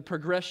 This is the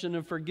progression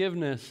of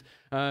forgiveness.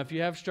 If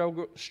you have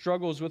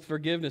struggles with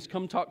forgiveness,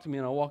 come talk to me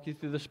and I'll walk you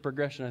through this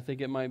progression. I think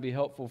it might be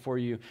helpful for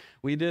you.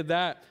 We did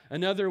that.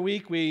 Another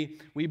week we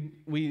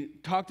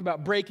talked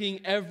about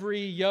breaking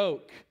every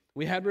yoke.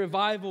 We had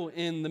revival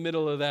in the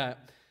middle of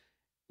that.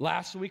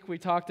 Last week we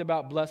talked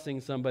about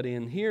blessing somebody,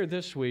 and here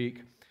this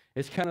week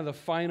is kind of the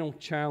final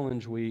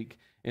challenge week.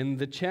 And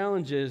the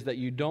challenge is that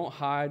you don't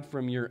hide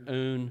from your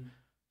own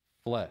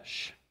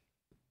flesh.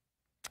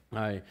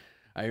 I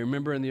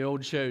remember in the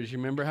old shows, you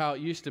remember how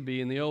it used to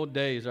be in the old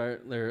days, or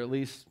at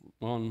least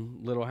on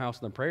Little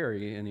House on the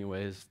Prairie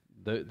anyways,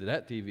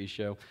 that TV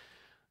show,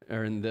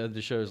 or in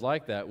the shows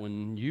like that,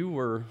 when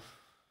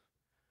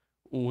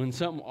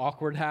something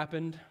awkward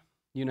happened,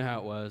 you know how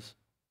it was.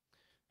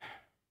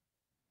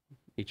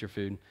 Eat your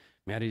food.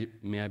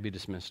 May I be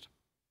dismissed?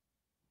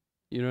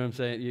 You know what I'm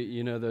saying?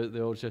 You know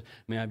the old show,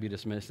 may I be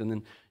dismissed? And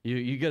then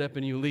you get up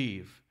and you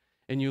leave.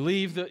 And you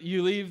leave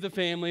the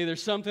family.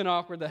 There's something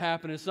awkward that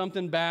happened. There's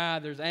something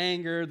bad. There's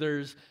anger.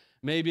 There's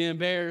maybe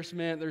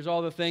embarrassment. There's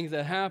all the things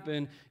that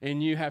happen.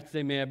 And you have to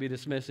say, may I be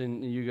dismissed?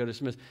 And you go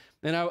dismissed.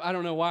 And I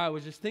don't know why I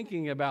was just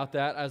thinking about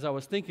that as I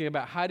was thinking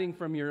about hiding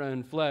from your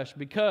own flesh.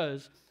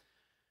 Because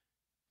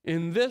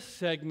in this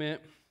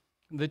segment,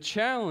 the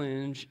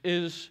challenge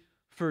is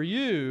for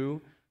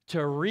you to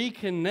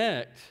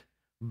reconnect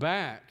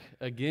back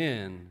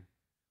again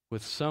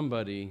with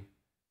somebody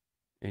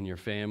in your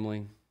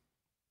family,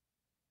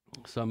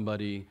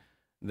 somebody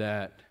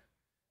that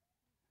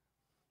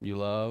you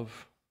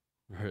love,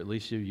 or at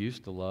least you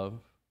used to love.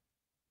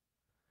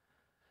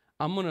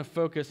 I'm going to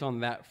focus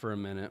on that for a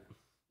minute.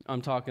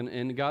 I'm talking,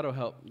 and God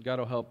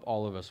will help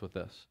all of us with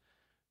this.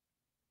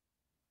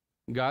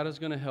 God is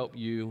going to help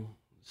you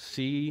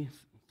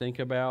think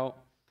about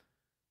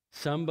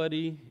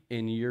somebody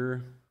in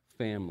your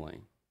family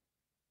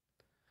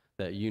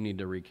that you need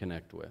to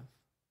reconnect with.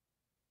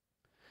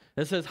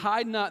 It says,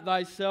 hide not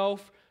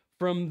thyself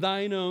from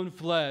thine own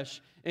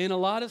flesh. In a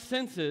lot of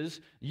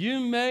senses, you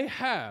may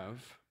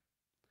have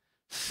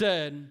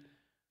said,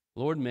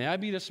 Lord, may I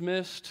be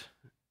dismissed?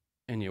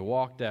 And you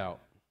walked out.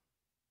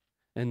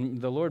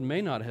 And the Lord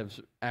may not have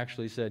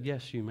actually said,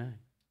 yes, you may.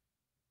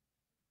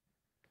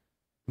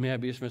 May I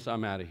be dismissed?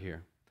 I'm out of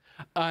here.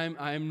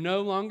 I'm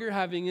no longer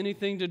having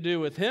anything to do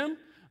with him.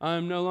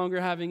 I'm no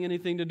longer having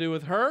anything to do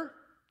with her.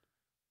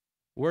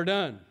 We're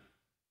done.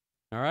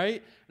 All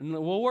right? And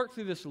we'll work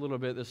through this a little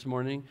bit this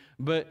morning.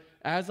 But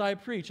as I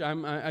preach,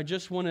 I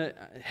just want to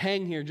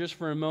hang here just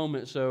for a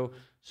moment so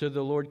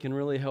the Lord can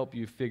really help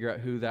you figure out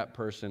who that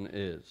person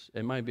is.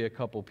 It might be a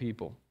couple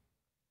people.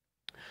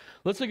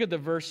 Let's look at the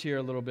verse here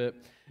a little bit.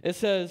 It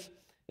says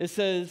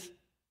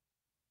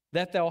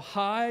that thou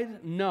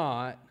hide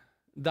not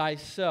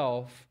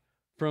thyself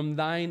from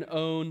thine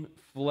own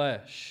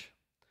flesh.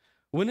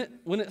 When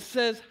it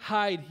says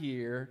hide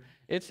here,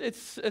 it's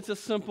a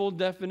simple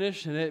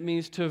definition. It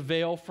means to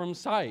veil from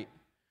sight.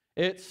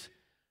 It's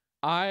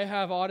I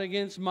have aught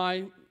against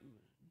my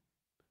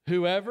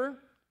whoever,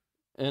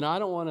 and I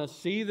don't want to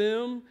see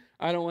them.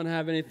 I don't want to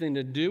have anything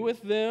to do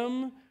with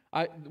them.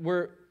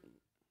 We're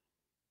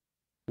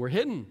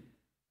hidden.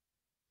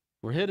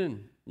 We're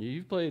hidden.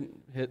 You've played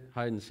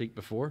hide and seek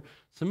before.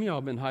 Some of y'all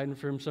have been hiding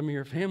from some of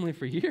your family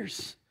for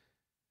years.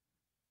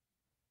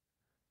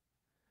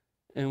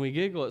 And we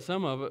giggle at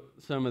some of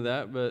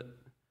that, but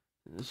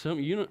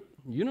you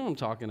know what I'm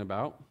talking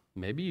about.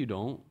 Maybe you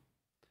don't.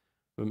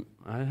 But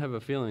I have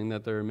a feeling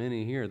that there are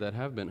many here that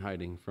have been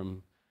hiding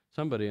from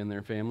somebody in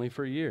their family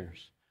for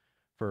years,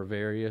 for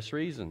various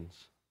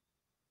reasons.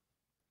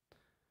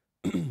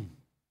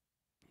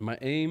 My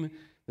aim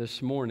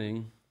this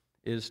morning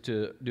is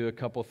to do a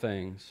couple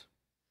things.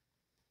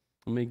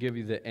 Let me give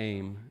you the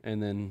aim,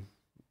 and then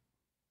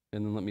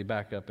let me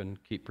back up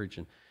and keep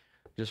preaching.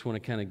 Just want to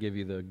kind of give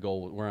you the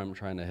goal, where I'm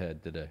trying to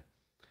head today.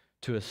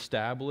 To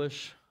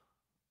establish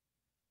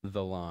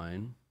the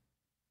line.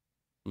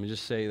 Let me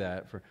just say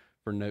that for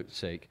note's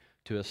sake.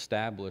 To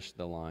establish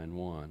the line,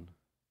 one.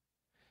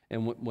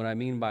 And what I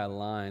mean by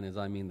line is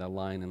I mean the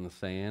line in the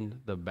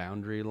sand, the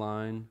boundary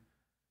line.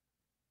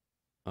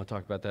 I'll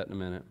talk about that in a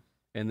minute.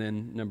 And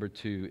then number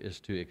two is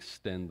to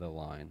extend the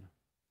line.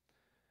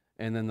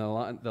 And then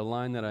the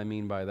line that I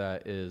mean by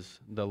that is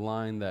the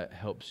line that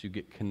helps you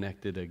get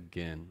connected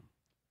again.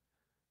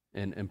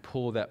 And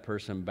pull that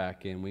person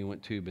back in. We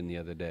went tubing the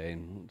other day,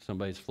 and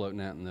somebody's floating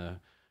out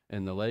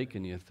in the lake,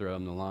 and you throw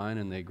them the line,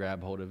 and they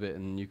grab hold of it,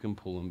 and you can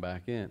pull them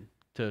back in.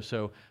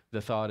 So the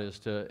thought is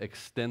to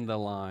extend the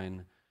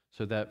line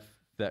so that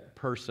that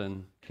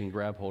person can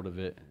grab hold of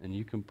it, and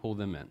you can pull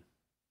them in.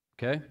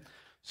 Okay?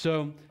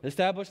 So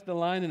establish the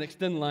line and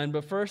extend the line.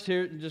 But first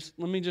here,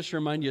 let me just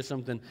remind you of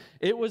something.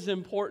 It was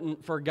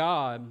important for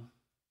God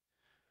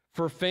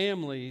for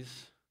families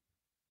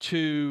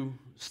to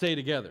stay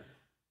together.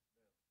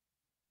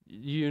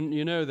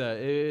 You know that.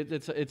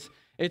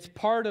 It's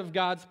part of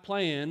God's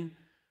plan.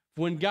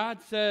 When God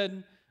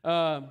said,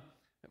 when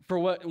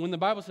the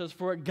Bible says,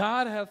 for what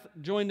God hath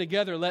joined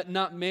together, let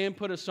not man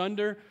put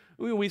asunder,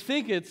 we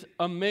think it's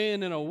a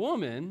man and a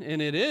woman,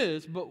 and it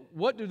is, but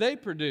what do they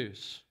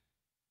produce?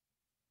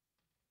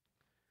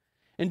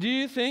 And do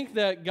you think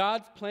that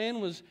God's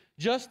plan was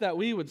just that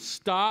we would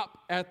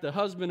stop at the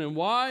husband and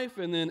wife,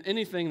 and then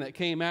anything that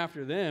came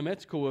after them,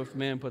 it's cool if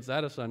man puts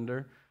that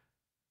asunder?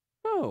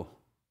 No.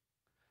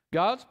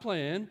 God's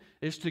plan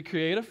is to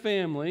create a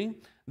family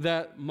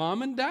that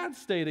mom and dad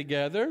stay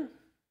together,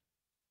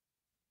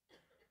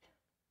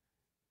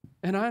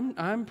 And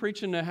I'm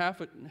preaching to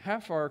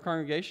half our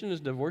congregation is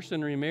divorced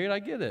and remarried. I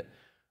get it.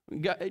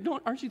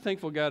 God, aren't you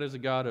thankful God is a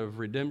God of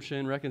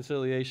redemption,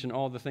 reconciliation,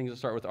 all the things that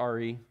start with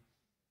R-E?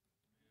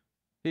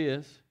 He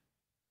is.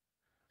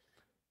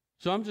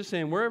 So I'm just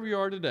saying, wherever you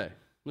are today,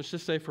 let's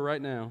just say for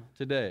right now,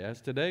 today, as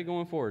today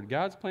going forward,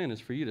 God's plan is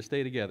for you to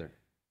stay together.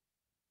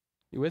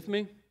 You with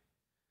me?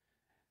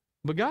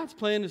 But God's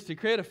plan is to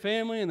create a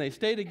family and they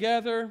stay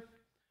together.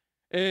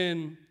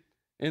 And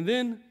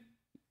then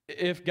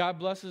if God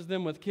blesses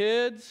them with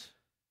kids,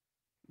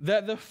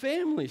 that the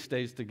family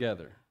stays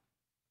together.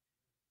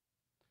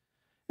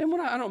 And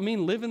I don't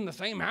mean live in the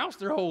same house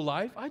their whole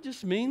life. I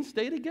just mean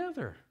stay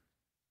together.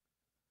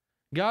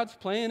 God's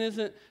plan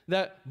isn't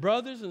that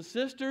brothers and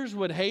sisters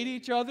would hate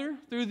each other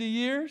through the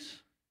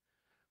years.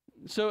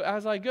 So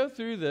as I go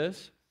through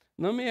this,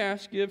 let me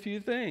ask you a few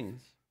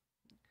things.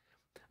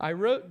 I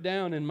wrote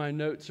down in my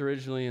notes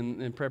originally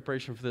in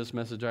preparation for this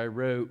message,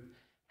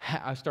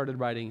 I started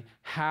writing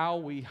how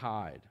we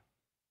hide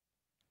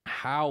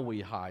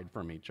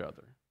from each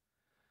other.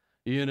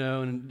 You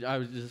know, and I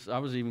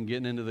was even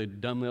getting into the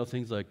dumb little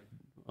things like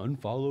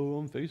unfollow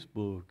on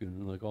Facebook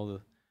and like all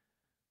the.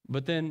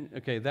 But then,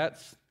 okay,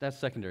 that's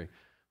secondary.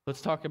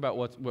 Let's talk about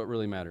what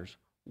really matters.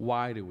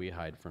 Why do we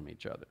hide from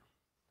each other?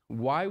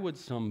 Why would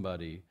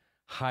somebody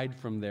hide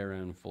from their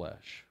own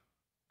flesh?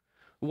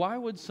 Why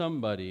would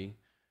somebody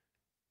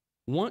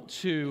want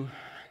to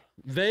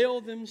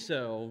veil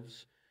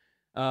themselves?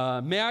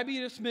 May I be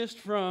dismissed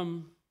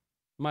from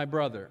my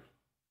brother?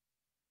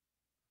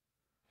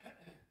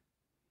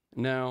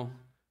 Now,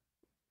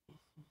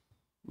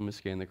 I'm going to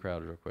scan the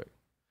crowd real quick.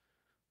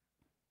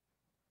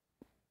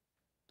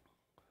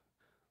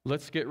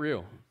 Let's get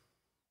real.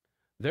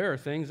 There are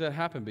things that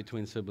happen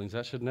between siblings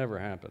that should never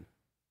happen.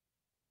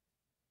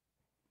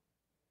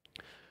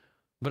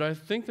 But I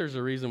think there's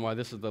a reason why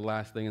this is the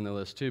last thing in the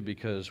list too,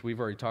 because we've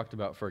already talked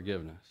about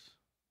forgiveness.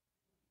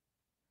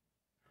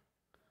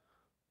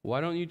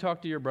 Why don't you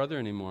talk to your brother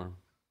anymore?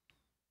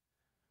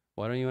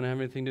 Why don't you want to have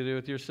anything to do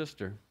with your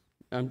sister?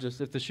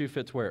 If the shoe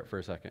fits, wear it for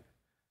a second.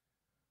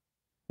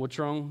 What's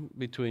wrong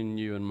between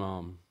you and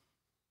mom?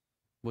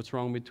 What's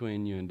wrong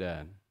between you and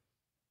dad?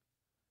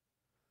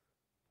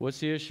 What's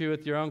the issue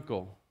with your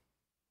uncle?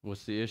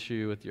 What's the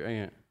issue with your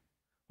aunt?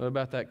 What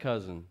about that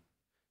cousin,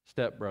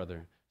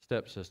 stepbrother,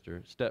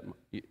 stepsister,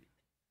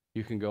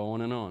 you can go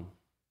on and on.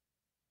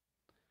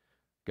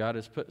 God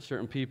has put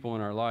certain people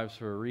in our lives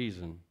for a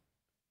reason.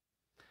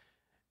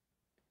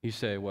 You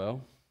say,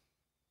 well,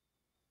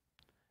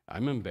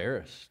 I'm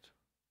embarrassed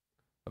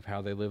of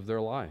how they live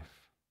their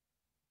life.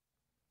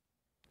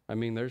 I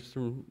mean, there's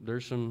some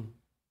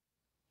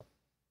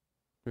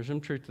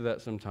truth to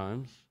that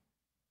sometimes.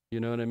 You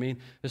know what I mean?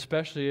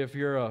 Especially if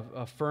you're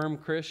a firm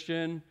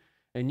Christian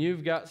and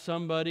you've got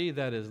somebody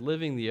that is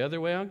living the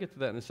other way. I'll get to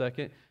that in a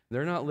second.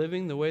 They're not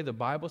living the way the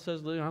Bible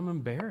says live. I'm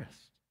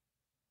embarrassed.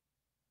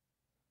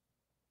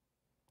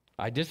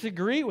 I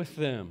disagree with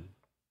them.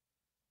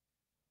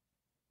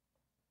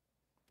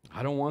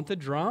 I don't want the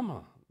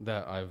drama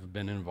that I've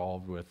been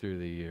involved with through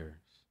the years.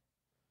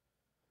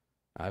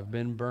 I've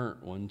been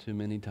burnt one too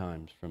many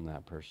times from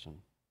that person.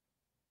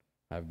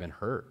 I've been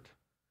hurt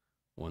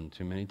one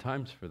too many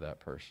times from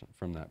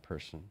that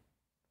person.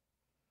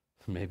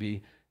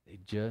 Maybe they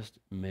just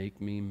make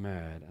me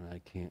mad and I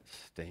can't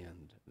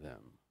stand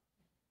them.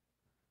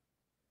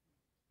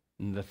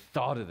 And the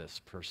thought of this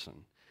person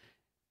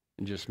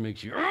just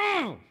makes you,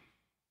 oh!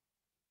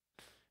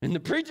 And the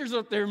preacher's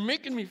up there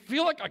making me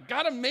feel like I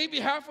gotta maybe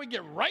halfway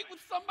get right with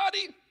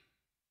somebody.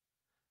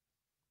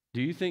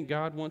 Do you think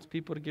God wants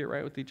people to get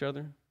right with each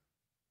other?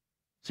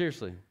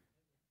 Seriously.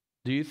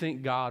 Do you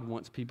think God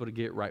wants people to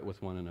get right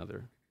with one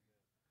another?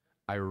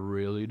 I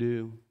really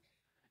do.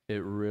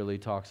 It really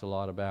talks a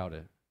lot about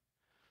it.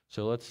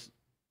 So let's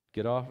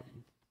get off.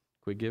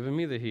 Quit giving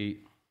me the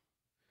heat.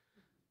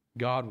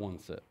 God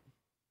wants it.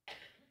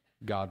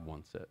 God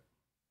wants it.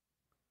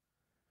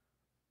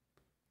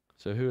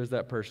 So who is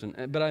that person?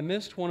 But I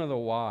missed one of the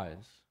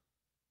whys.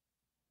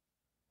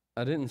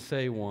 I didn't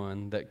say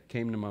one that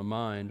came to my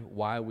mind,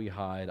 why we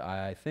hide.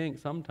 I think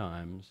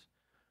sometimes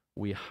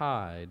we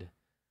hide.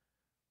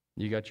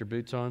 You got your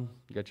boots on?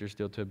 You got your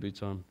steel-toed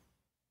boots on?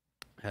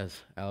 As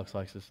Alex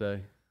likes to say.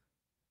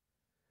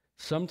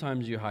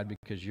 Sometimes you hide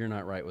because you're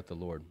not right with the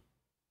Lord.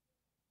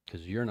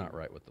 Because you're not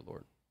right with the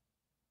Lord.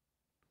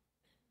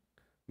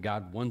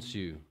 God wants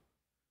you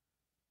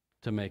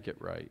to make it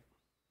right,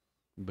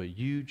 but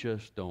you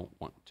just don't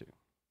want to.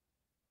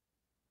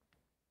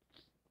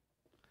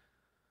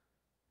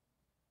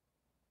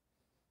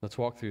 Let's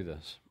walk through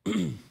this.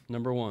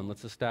 Number one,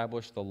 let's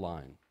establish the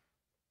line.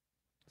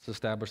 Let's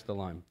establish the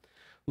line.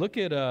 Look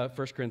at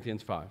 1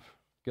 Corinthians 5.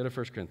 Go to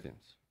 1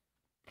 Corinthians.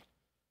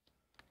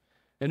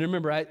 And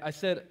remember, I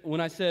said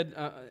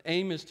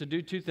aim is to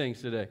do two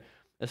things today.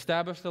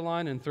 Establish the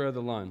line and throw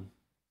the line.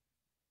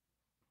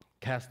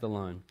 Cast the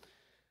line.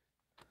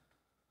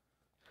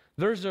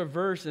 There's a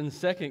verse in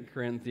 2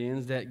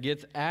 Corinthians that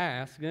gets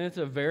asked, and it's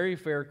a very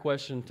fair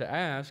question to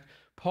ask.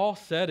 Paul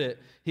said it.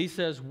 He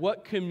says,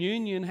 what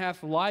communion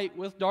hath light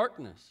with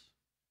darkness?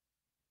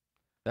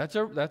 That's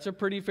a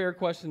pretty fair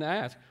question to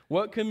ask.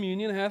 What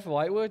communion hath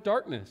light with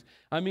darkness?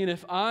 I mean,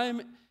 if I'm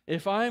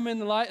in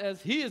the light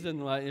as he is in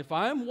the light, if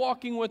I'm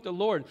walking with the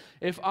Lord,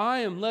 if I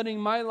am letting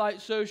my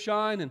light so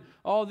shine and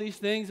all these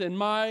things, and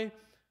my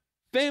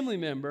family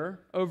member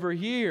over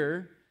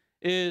here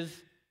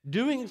is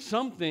doing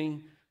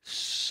something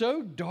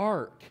so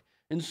dark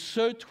and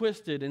so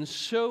twisted and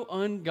so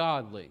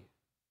ungodly,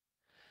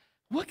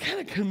 what kind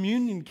of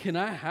communion can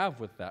I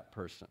have with that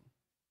person?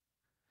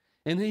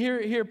 And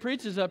here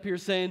preaches up here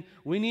saying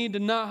we need to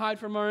not hide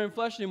from our own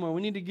flesh anymore.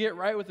 We need to get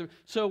right with it.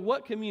 So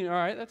what communion? All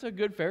right, that's a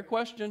good, fair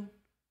question.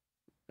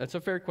 That's a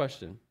fair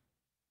question.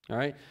 All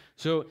right.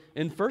 So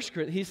in 1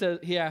 Corinthians,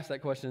 he asked that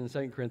question in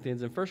 2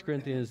 Corinthians. In 1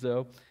 Corinthians,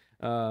 though,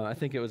 I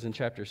think it was in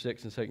chapter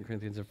 6 in 2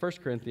 Corinthians. In 1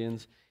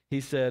 Corinthians, he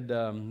said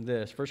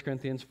this, 1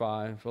 Corinthians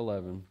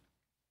 5:11.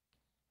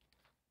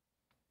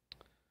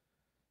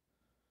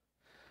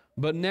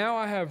 But now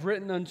I have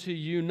written unto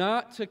you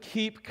not to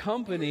keep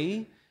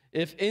company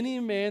if any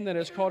man that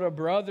is called a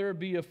brother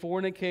be a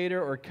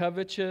fornicator or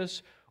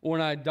covetous or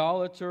an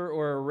idolater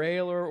or a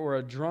railer or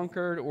a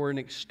drunkard or an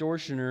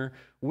extortioner,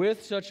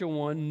 with such a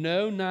one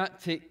know not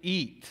to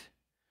eat.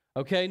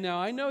 Okay, now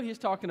I know he's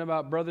talking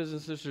about brothers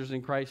and sisters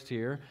in Christ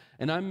here,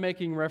 and I'm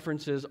making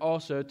references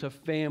also to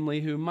family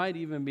who might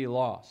even be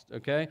lost,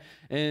 okay?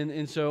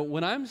 And so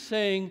when I'm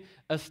saying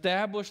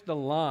establish the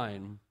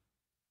line,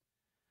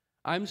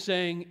 I'm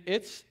saying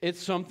it's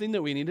something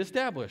that we need to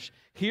establish.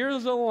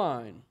 Here's a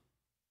line.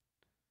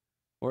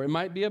 Or it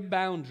might be a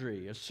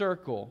boundary, a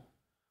circle,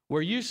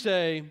 where you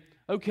say,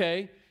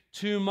 okay,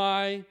 to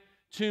my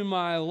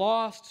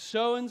lost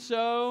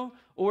so-and-so,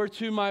 or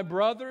to my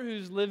brother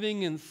who's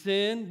living in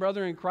sin,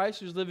 brother in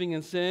Christ who's living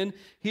in sin,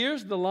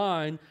 here's the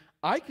line.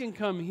 I can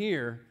come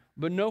here,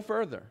 but no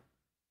further.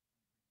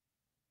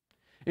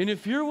 And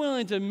if you're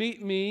willing to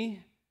meet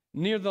me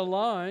near the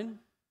line,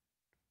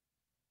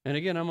 and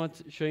again, I'm going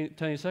to tell you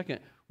in a second,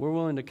 we're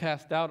willing to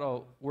cast out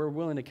a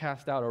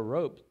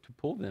rope to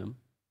pull them.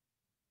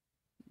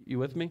 You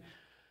with me?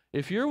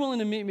 If you're willing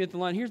to meet me at the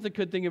line, here's the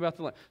good thing about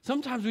the line.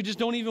 Sometimes we just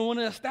don't even want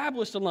to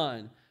establish the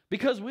line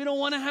because we don't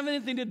want to have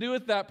anything to do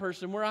with that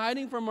person. We're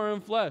hiding from our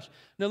own flesh.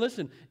 Now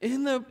listen,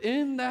 in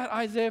that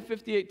Isaiah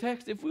 58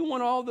 text, if we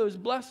want all those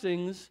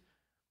blessings,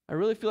 I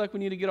really feel like we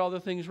need to get all the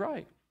things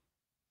right.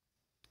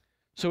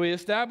 So we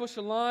establish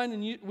a line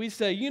and we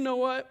say, you know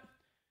what?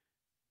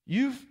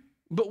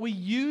 But we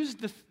use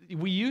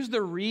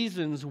the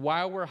reasons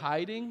why we're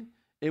hiding,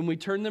 and we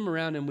turn them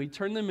around and we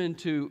turn them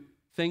into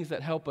things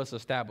that help us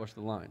establish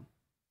the line.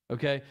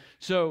 Okay?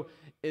 So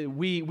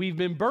we've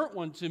been burnt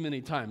one too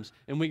many times,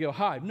 and we go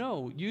hide.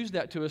 No, use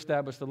that to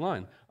establish the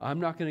line. I'm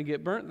not going to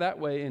get burnt that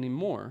way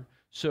anymore.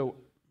 So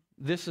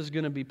this is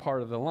going to be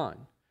part of the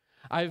line.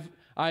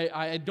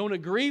 I don't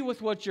agree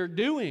with what you're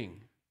doing,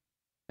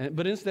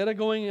 but instead of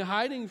going and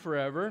hiding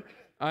forever,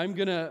 I'm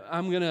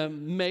gonna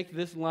make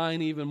this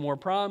line even more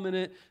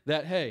prominent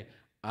that, hey,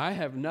 I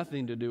have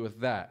nothing to do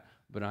with that,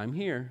 but I'm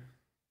here.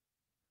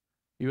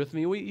 You with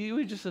me?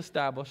 We just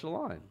establish a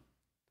line.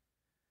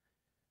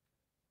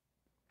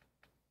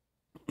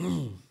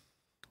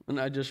 And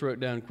I just wrote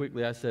down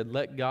quickly, I said,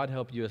 let God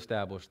help you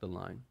establish the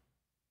line.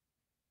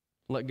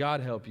 Let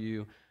God help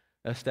you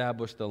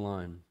establish the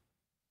line.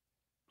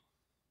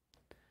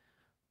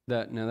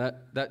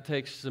 That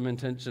takes some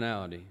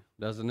intentionality,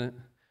 doesn't it?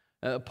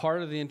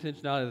 Part of the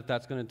intentionality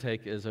that's going to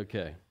take is,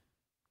 okay,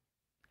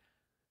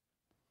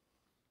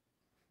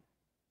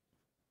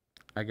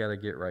 I got to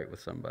get right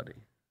with somebody.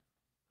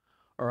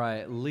 Or I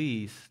at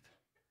least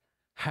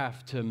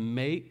have to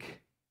make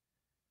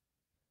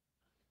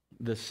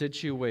the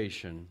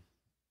situation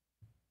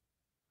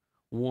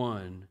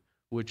one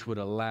which would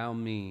allow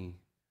me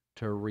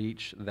to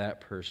reach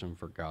that person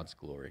for God's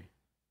glory.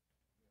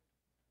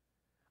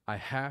 I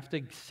have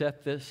to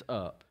set this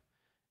up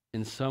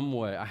in some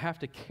way. I have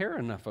to care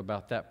enough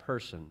about that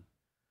person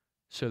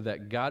so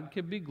that God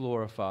could be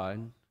glorified.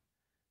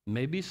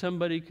 Maybe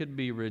somebody could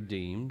be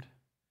redeemed.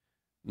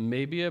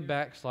 Maybe a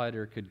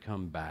backslider could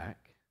come back.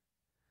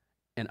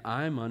 And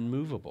I'm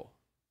unmovable.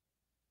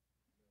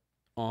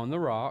 On the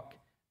rock,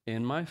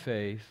 in my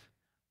faith,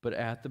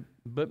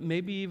 but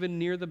maybe even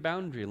near the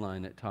boundary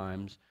line at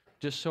times,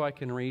 just so I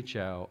can reach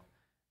out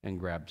and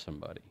grab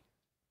somebody.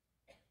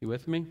 You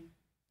with me?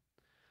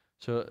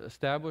 So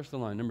establish the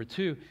line. Number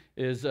 2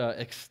 is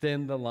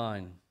extend the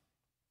line.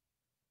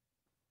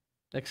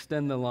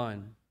 Extend the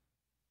line.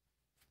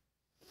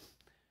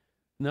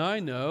 Now I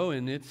know,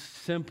 and it's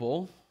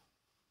simple,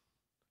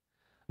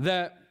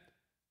 that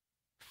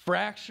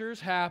fractures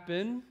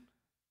happen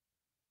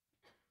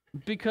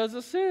because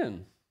of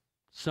sin.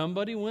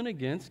 Somebody went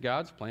against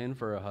God's plan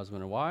for a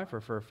husband and wife or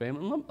for a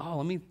family.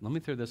 Let me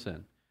throw this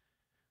in.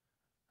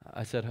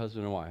 I said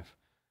husband and wife.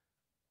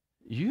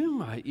 You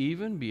might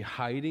even be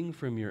hiding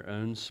from your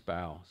own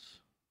spouse.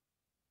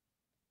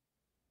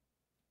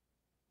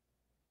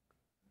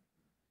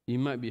 You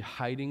might be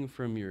hiding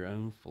from your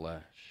own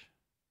flesh.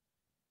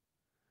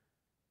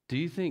 Do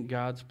you think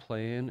God's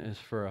plan is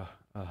for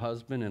a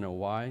husband and a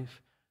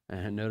wife?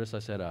 And notice I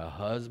said a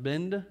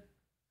husband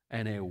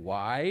and a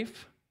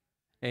wife,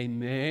 a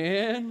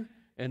man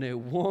and a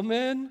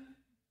woman.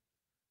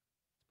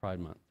 Pride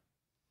Month.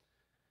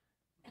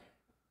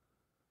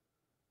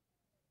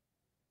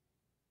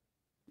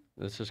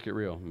 Let's just get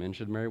real. Men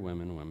should marry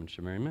women, women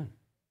should marry men.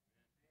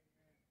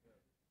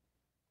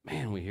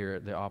 Man, we hear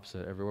it the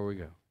opposite everywhere we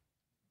go.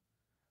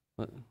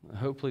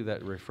 Hopefully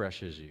that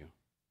refreshes you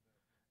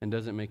and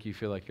doesn't make you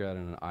feel like you're out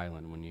on an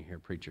island when you hear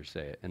preachers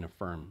say it and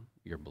affirm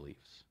your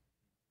beliefs.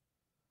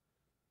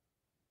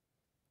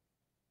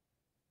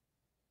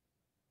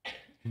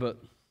 But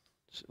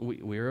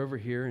we're over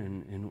here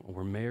and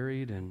we're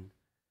married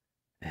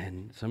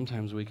and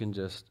sometimes we can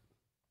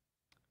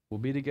we'll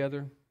be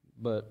together,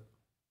 but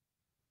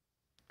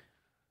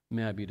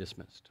may I be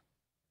dismissed.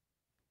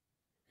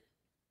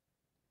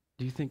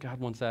 Do you think God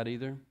wants that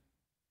either?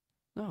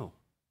 No.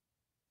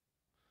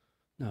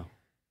 No.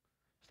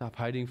 Stop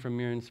hiding from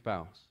your own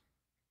spouse.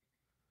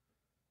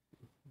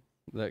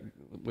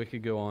 We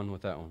could go on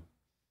with that one.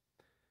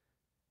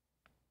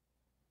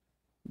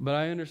 But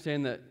I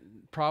understand that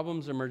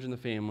problems emerge in the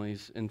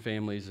families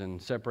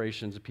and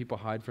separations. People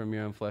hide from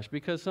your own flesh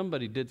because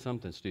somebody did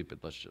something stupid,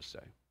 let's just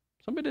say.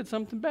 Somebody did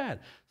something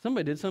bad.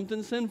 Somebody did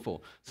something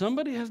sinful.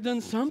 Somebody has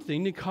done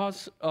something to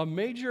cause a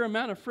major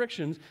amount of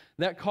frictions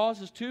that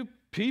causes two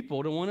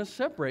people to want to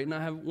separate and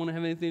not want to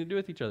have anything to do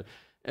with each other.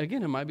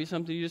 Again, it might be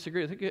something you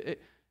disagree with.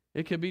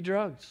 It could be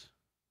drugs.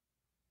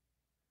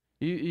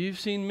 You've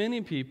seen many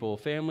people,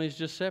 families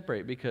just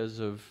separate because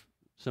of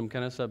some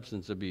kind of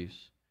substance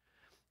abuse.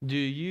 Do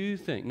you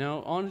think,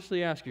 now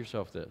honestly ask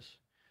yourself this,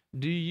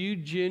 do you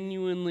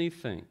genuinely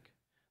think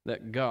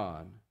that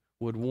God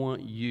would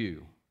want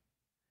you,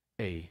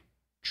 a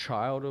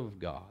child of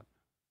God,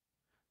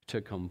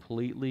 to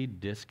completely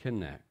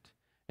disconnect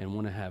and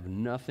want to have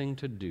nothing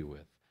to do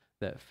with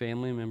that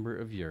family member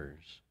of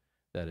yours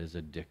that is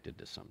addicted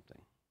to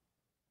something?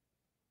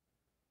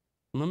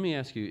 Let me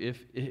ask you,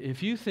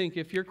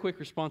 if your quick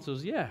response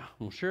is, yeah,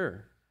 well,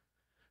 sure,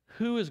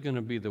 who is going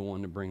to be the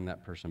one to bring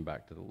that person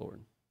back to the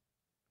Lord?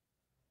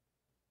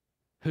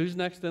 Who's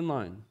next in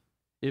line?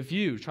 If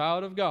you,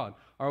 child of God,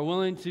 are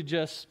willing to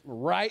just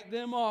write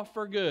them off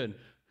for good,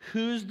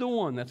 who's the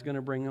one that's going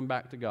to bring them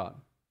back to God?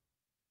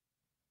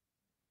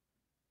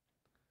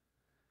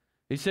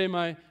 You say,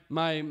 my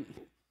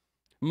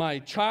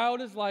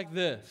child is like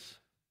this.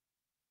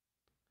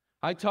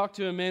 I talked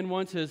to a man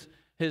once, his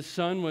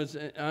son was,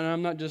 and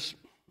I'm not just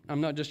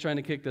trying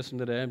to kick this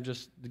one today,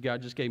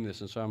 God just gave me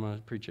this, and so I'm going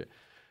to preach it.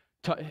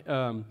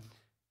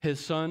 His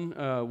son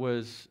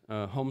was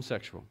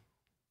homosexual.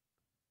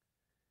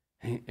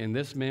 And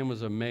this man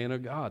was a man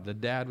of God. The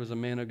dad was a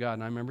man of God.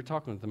 And I remember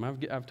talking with him.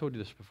 I've told you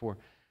this before.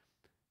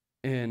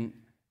 And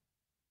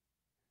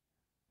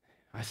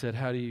I said,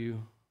 how do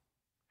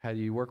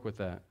you work with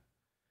that?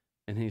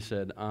 And he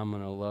said, I'm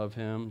going to love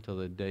him till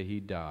the day he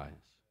dies.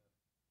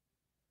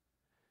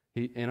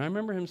 And I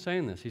remember him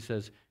saying this. He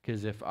says,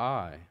 because if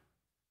I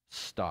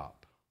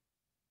stop,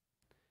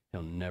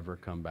 he'll never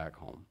come back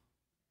home.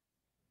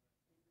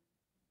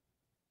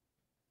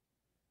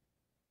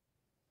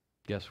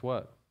 Guess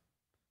what?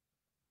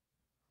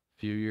 A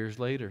few years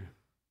later,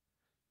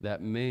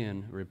 that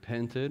man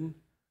repented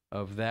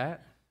of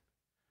that,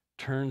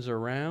 turns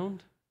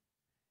around,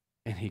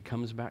 and he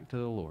comes back to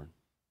the Lord.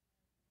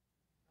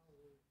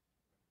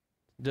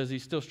 Does he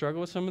still struggle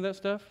with some of that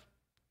stuff?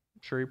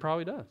 I'm sure he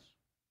probably does.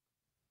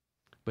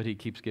 But he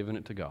keeps giving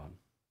it to God.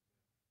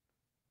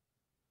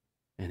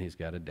 And he's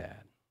got a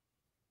dad.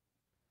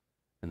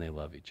 And they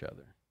love each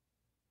other.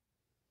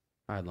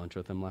 I had lunch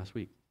with him last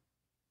week.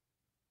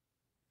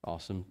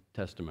 Awesome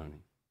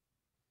testimony.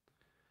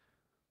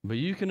 But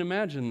you can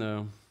imagine,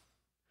 though,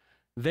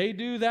 they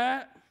do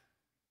that.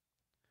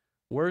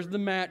 Where's the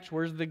match?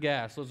 Where's the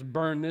gas? Let's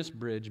burn this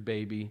bridge,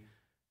 baby.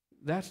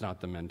 That's not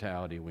the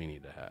mentality we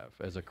need to have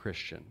as a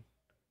Christian.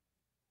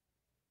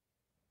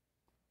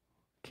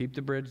 Keep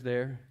the bridge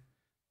there,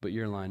 but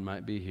your line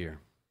might be here.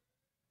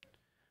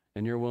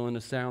 And you're willing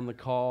to sound the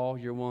call.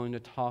 You're willing to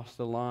toss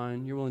the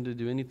line. You're willing to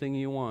do anything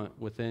you want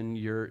within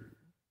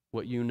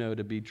what you know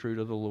to be true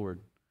to the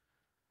Lord.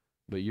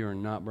 But you're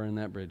not burning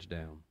that bridge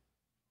down.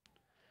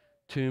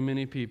 Too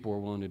many people are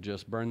willing to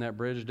just burn that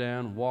bridge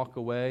down, walk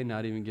away,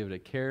 not even give it a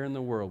care in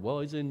the world. Well,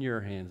 he's in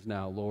your hands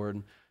now,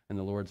 Lord. And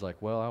the Lord's like,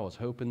 well, I was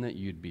hoping that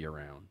you'd be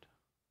around.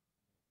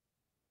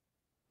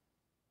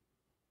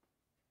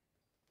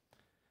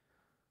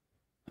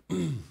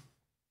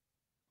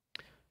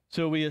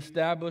 So we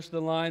establish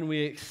the line, we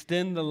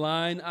extend the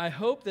line. I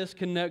hope this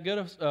can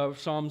go to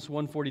Psalms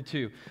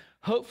 142.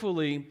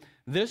 Hopefully,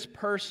 this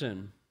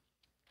person,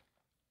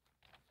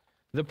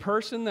 the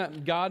person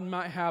that God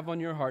might have on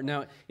your heart.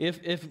 Now,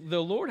 if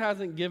the Lord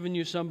hasn't given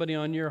you somebody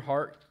on your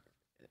heart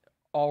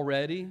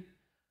already,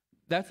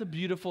 that's a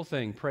beautiful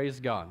thing. Praise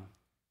God.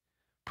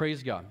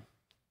 Praise God.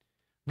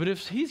 But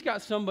if He's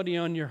got somebody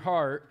on your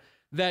heart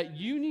that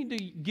you need to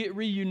get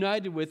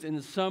reunited with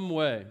in some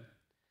way,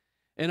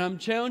 and I'm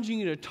challenging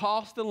you to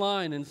toss the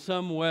line in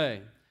some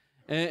way,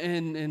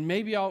 and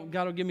maybe God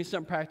will give me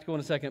something practical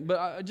in a second,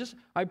 but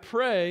I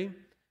pray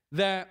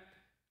that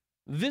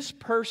this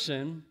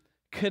person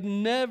could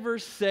never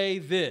say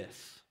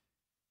this.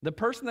 The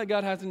person that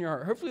God has in your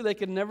heart, hopefully they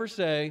could never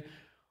say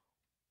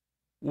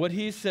what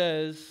he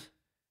says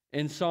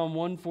in Psalm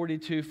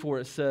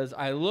 142:4. It says,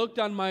 I looked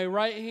on my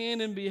right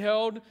hand and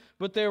beheld,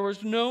 but there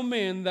was no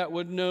man that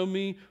would know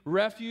me.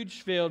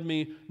 Refuge failed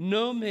me.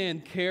 No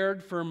man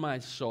cared for my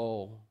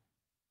soul.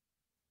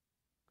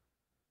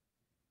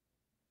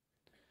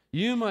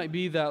 You might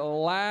be that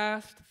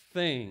last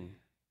thing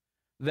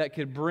that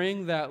could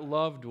bring that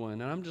loved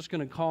one, and I'm just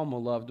going to call them a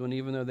loved one,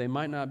 even though they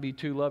might not be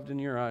too loved in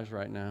your eyes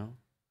right now.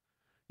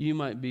 You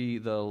might be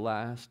the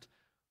last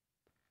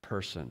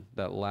person,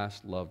 that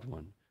last loved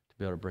one, to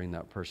be able to bring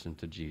that person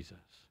to Jesus.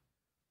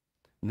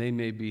 And they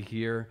may be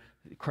here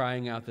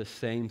crying out the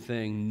same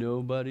thing,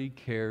 nobody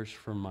cares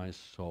for my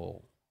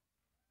soul.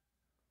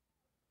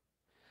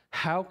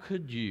 How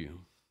could you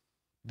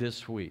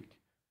this week,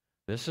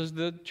 this is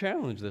the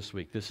challenge this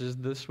week, this is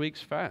this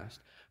week's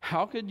fast,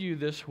 how could you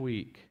this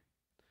week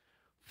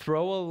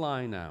throw a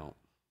line out?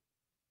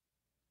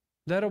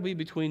 That'll be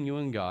between you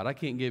and God. I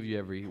can't give you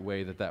every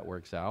way that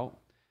works out.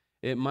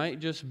 It might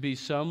just be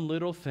some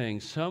little thing,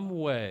 some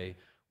way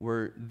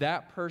where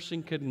that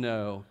person could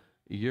know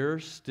you're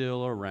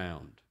still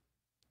around.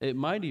 It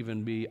might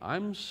even be,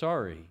 I'm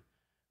sorry,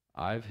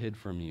 I've hid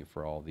from you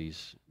for all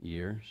these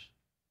years.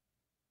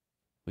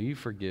 Will you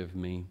forgive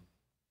me?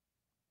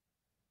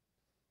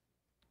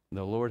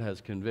 The Lord has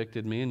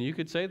convicted me, and you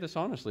could say this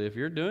honestly, if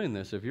you're doing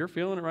this, if you're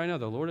feeling it right now,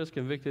 the Lord has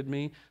convicted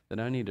me that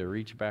I need to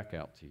reach back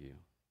out to you.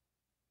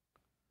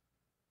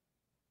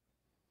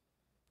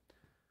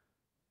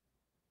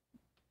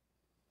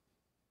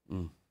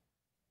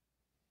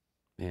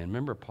 And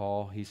remember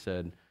Paul, he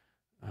said,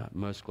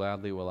 most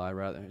gladly will I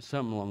rather,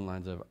 something along the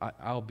lines of,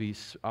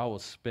 I will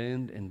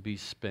spend and be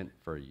spent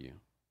for you.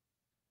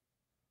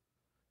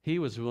 He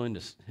was willing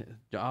to,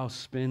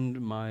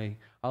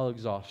 I'll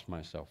exhaust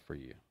myself for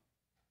you.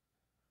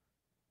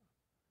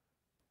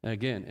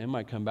 Again, it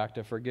might come back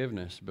to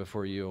forgiveness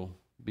before you'll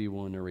be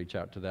willing to reach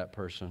out to that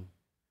person.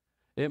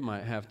 It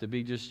might have to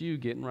be just you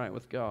getting right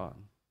with God.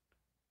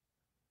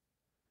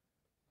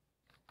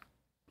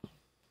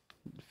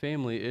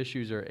 Family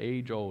issues are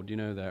age-old. You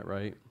know that,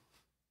 right?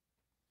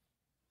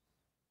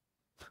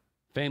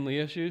 Family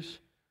issues?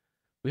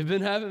 We've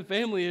been having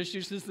family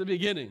issues since the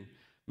beginning.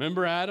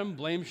 Remember Adam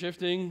blame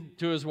shifting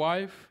to his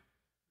wife?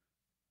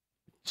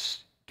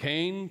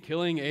 Cain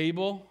killing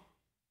Abel?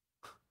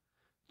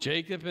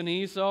 Jacob and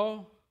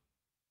Esau?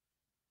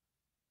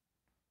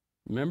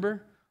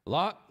 Remember?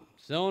 Lot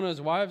selling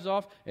his wives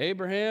off?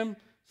 Abraham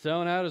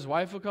selling out his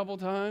wife a couple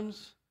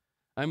times?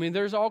 I mean,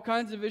 there's all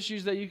kinds of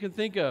issues that you can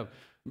think of.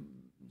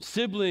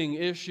 Sibling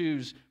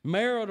issues,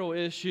 marital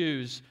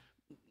issues,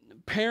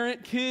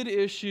 parent-kid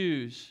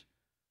issues,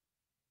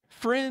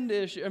 friend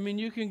issues. I mean,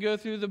 you can go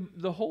through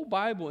the whole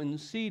Bible and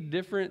see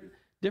different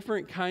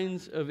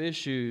kinds of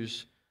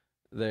issues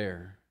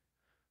there.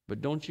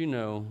 But don't you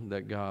know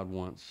that God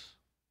wants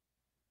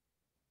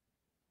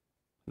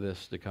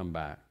this to come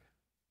back?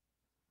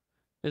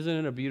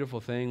 Isn't it a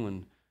beautiful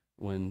thing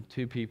when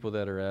two people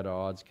that are at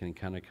odds can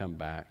kind of come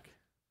back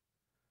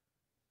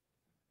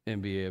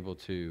and be able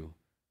to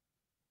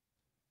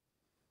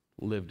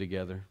live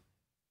together?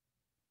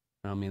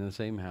 I mean, in the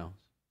same house.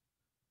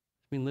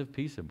 I mean, live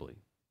peaceably.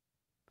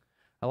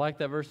 I like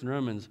that verse in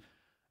Romans.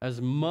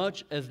 As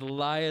much as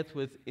lieth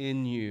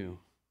within you,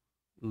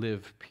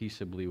 live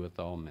peaceably with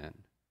all men.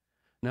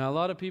 Now, a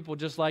lot of people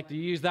just like to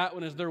use that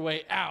one as their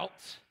way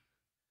out.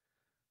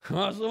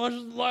 As much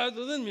as lieth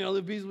within me, I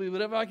live peaceably,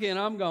 but if I can,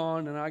 I'm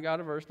gone, and I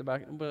got a verse to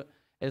back it. But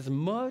as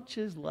much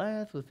as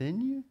lieth within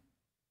you,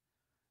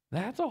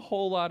 that's a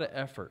whole lot of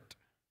effort.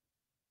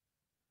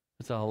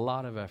 It's a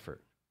lot of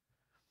effort.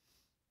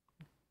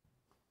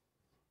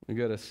 We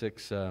go to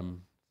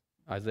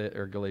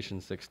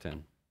Galatians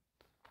 6:10.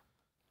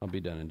 I'll be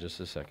done in just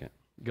a second.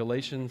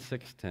 Galatians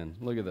 6:10.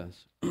 Look at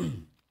this.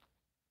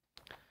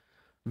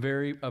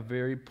 A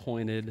very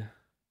pointed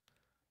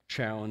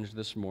challenge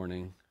this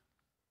morning.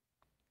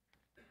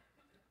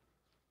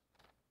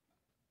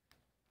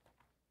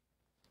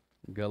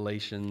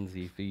 Galatians,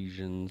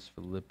 Ephesians,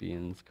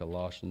 Philippians,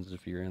 Colossians,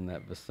 if you're in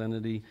that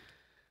vicinity.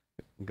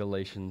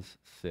 Galatians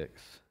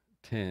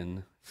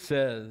 6:10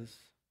 says,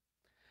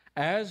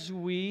 as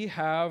we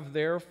have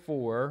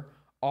therefore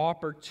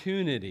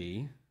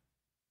opportunity,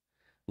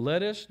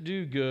 let us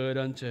do good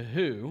unto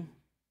who?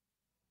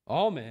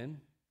 All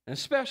men,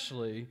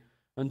 especially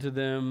unto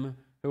them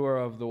who are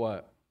of the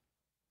what?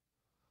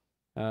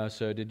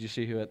 So did you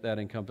see who that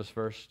encompassed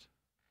first?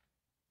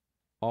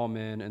 All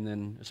men, and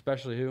then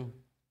especially who?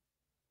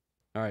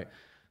 All right.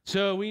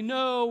 So we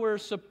know we're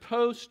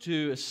supposed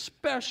to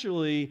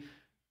especially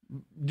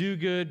do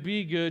good,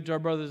 be good to our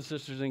brothers and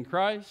sisters in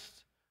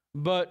Christ,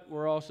 but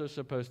we're also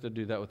supposed to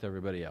do that with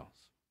everybody else.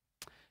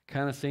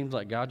 Kind of seems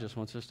like God just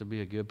wants us to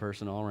be a good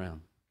person all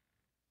around,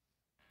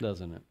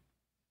 doesn't it?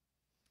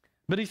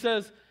 But he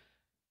says,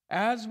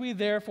 as we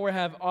therefore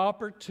have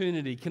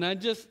opportunity, can I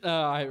just,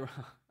 I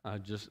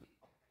just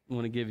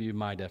want to give you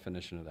my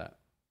definition of that.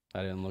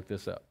 I didn't look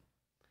this up.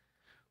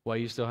 While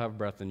you still have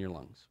breath in your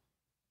lungs.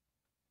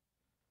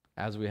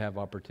 as we have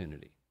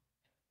opportunity.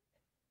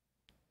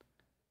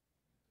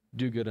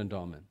 Do good unto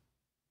all men.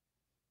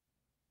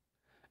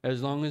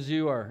 As long as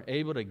you are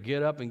able to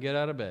get up and get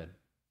out of bed,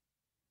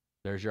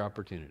 there's your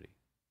opportunity.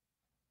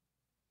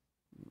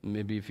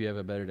 Maybe if you have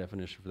a better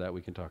definition for that,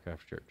 we can talk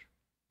after church.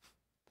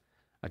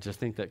 I just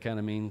think that kind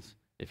of means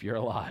if you're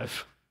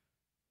alive,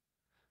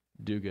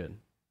 do good.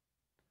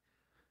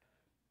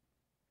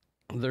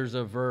 There's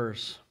a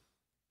verse.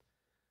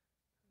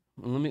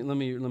 Let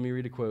me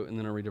read a quote and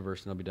then I'll read a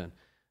verse and I'll be done.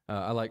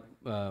 I like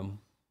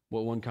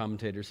what one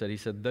commentator said. He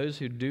said, "Those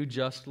who do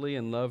justly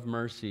and love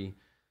mercy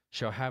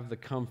shall have the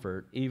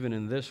comfort, even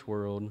in this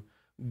world,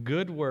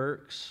 good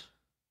works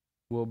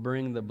will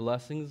bring the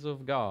blessings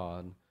of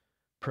God,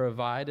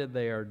 provided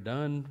they are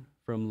done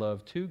from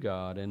love to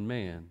God and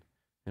man,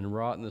 and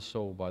wrought in the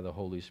soul by the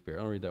Holy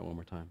Spirit." I'll read that one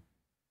more time.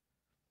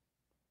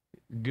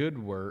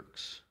 Good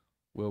works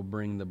will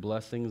bring the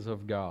blessings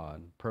of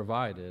God,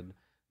 provided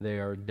they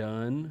are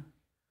done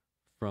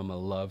from a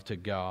love to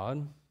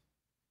God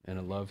and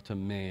a love to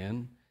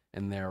man,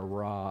 and they're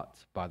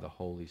wrought by the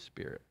Holy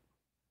Spirit.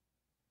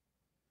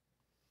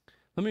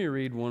 Let me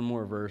read one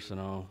more verse and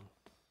I'll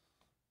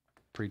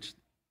preach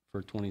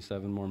for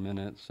 27 more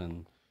minutes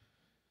and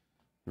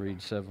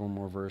read several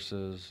more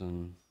verses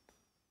and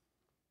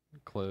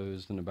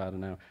close in about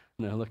an hour.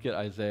 Now look at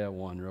Isaiah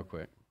 1 real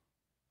quick.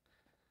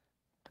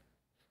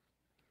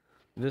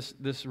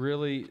 This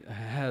really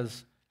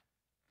has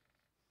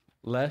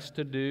less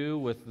to do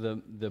with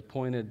the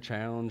pointed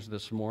challenge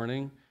this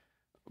morning,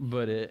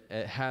 but it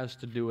has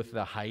to do with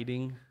the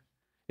hiding.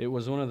 It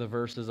was one of the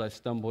verses I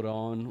stumbled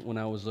on when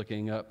I was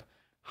looking up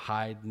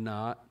hide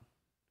not.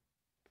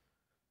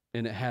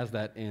 And it has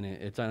that in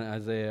it. It's on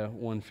Isaiah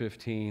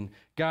 1:15.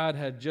 God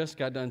had just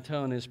got done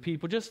telling his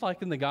people, just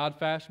like in the God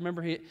fast.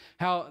 Remember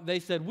how they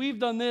said, we've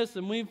done this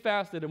and we've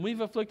fasted and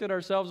we've afflicted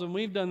ourselves and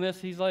we've done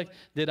this. He's like,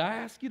 did I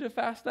ask you to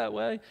fast that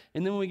way?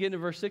 And then when we get into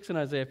verse 6 in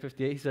Isaiah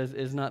 58, he says,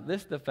 is not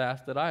this the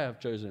fast that I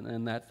have chosen?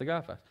 And that's the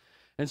God fast.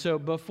 And so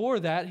before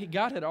that,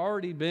 God had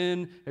already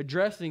been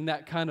addressing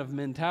that kind of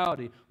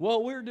mentality.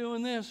 Well, we're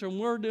doing this or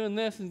we're doing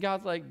this. And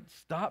God's like,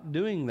 stop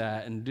doing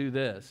that and do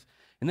this.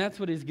 And that's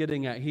what he's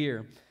getting at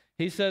here.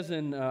 He says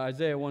in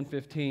Isaiah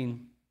 1:15,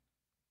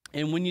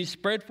 and when you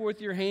spread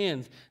forth your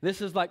hands, this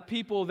is like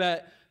people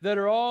that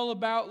are all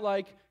about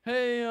like,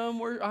 hey, I'm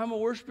a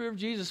worshiper of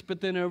Jesus,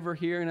 but then over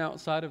here and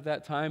outside of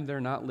that time,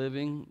 they're not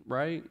living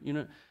right, you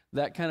know,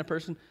 that kind of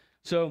person.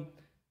 So,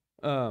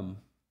 and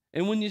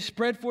when you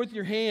spread forth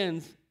your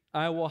hands,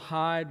 I will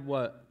hide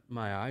what?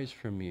 My eyes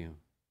from you.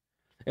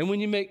 And when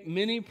you make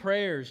many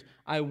prayers,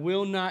 I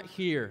will not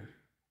hear.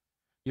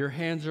 Your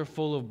hands are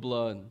full of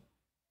blood.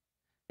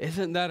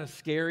 Isn't that a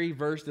scary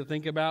verse to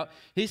think about?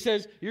 He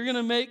says, you're going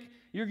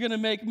to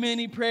make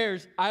many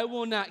prayers. I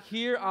will not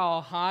hear.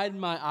 I'll hide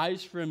my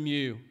eyes from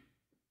you.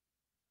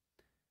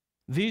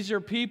 These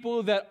are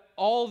people that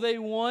all they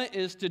want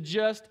is to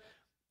just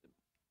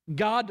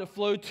God to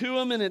flow to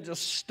them, and it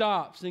just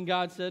stops. And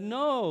God said,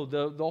 no,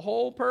 the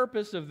whole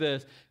purpose of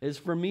this is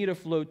for me to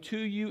flow to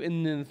you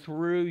and then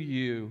through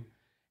you,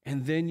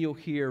 and then you'll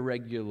hear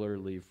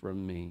regularly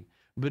from me.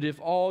 But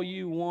if all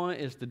you want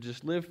is to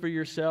just live for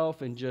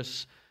yourself and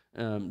just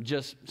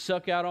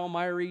suck out all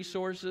my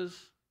resources,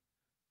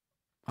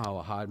 I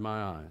will hide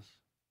my eyes.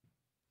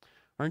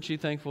 Aren't you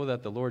thankful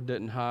that the Lord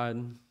didn't hide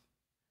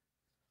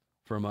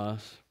from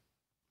us?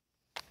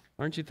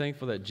 Aren't you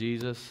thankful that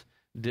Jesus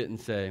didn't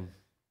say,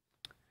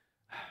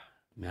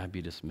 may I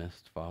be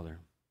dismissed, Father?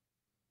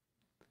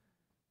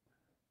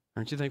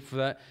 Aren't you thankful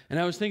for that? And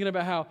I was thinking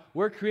about how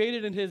we're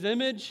created in his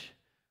image.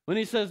 When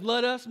he says,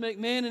 let us make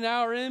man in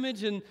our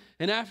image and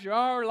after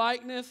our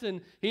likeness,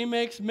 and he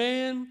makes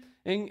man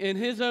in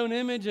his own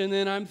image. And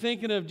then I'm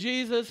thinking of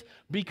Jesus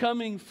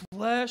becoming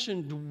flesh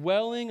and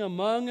dwelling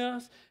among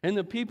us, and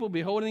the people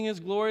beholding his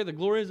glory, the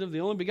glories of the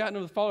only begotten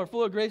of the Father,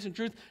 full of grace and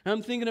truth. And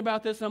I'm thinking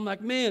about this, and I'm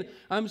like, man,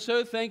 I'm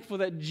so thankful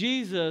that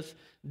Jesus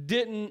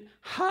didn't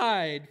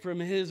hide from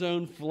his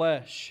own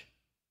flesh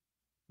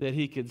that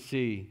he could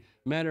see.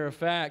 Matter of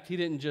fact, he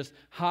didn't just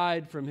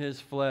hide from his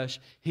flesh.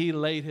 He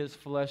laid his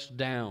flesh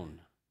down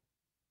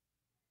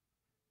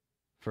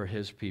for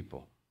his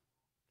people,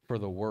 for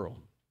the world.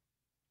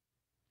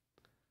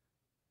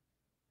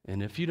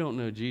 And if you don't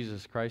know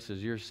Jesus Christ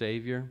as your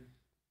Savior,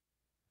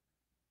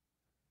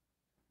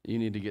 you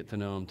need to get to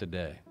know him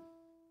today.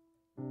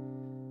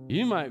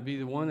 You might be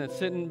the one that's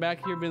sitting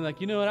back here being like,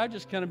 you know what, I've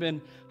just kind of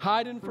been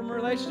hiding from a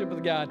relationship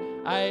with God.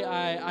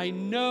 I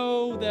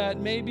know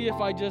that maybe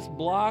if I just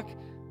block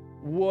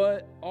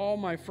what all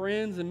my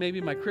friends and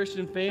maybe my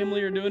Christian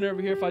family are doing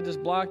over here, if I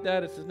just block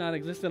that, it's just not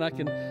existent, I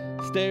can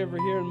stay over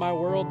here in my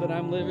world that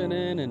I'm living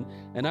in,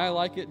 and I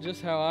like it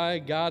just how I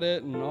got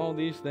it and all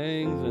these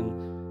things.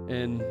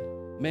 And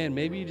man,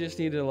 maybe you just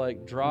need to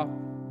like drop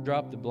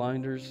the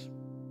blinders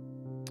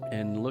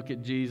and look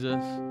at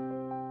Jesus,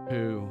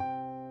 who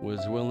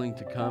was willing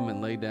to come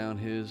and lay down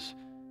his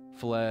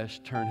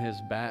flesh, turn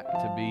his back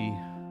to be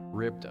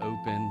ripped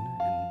open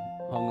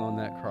and hung on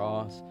that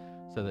cross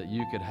so that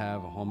you could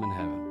have a home in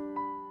heaven.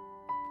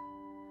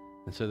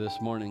 And so this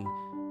morning,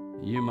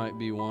 You might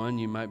be one.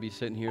 You might be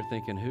sitting here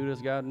thinking, who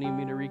does God need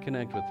me to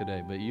reconnect with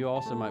today? But you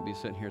also might be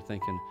sitting here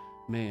thinking,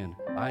 man,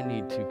 I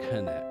need to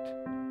connect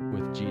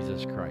with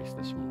Jesus Christ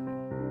this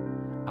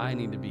morning. I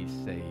need to be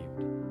saved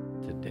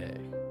today.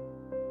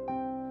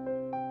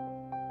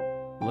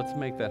 Let's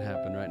make that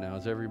happen right now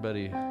as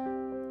everybody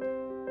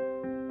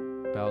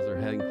bows their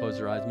head and closes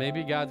their eyes.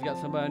 Maybe God's got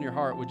somebody on your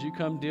heart. Would you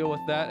come deal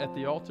with that at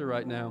the altar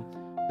right now?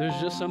 There's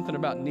just something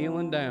about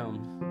kneeling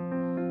down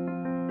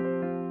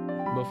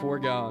before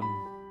God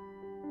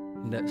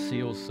that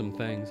seals some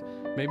things.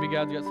 Maybe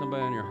God's got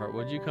somebody on your heart.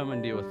 Would you come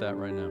and deal with that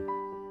right now?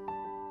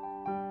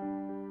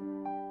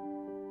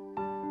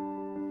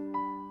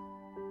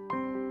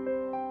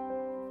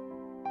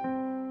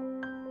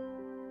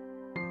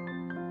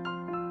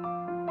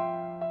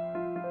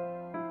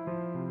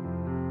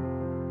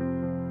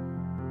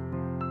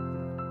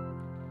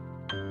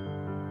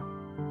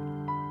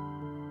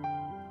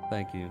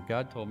 Thank you.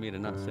 God told me to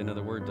not say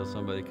another word till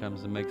somebody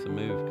comes and makes a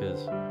move,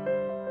 because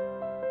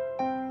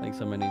I think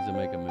somebody needs to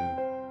make a move.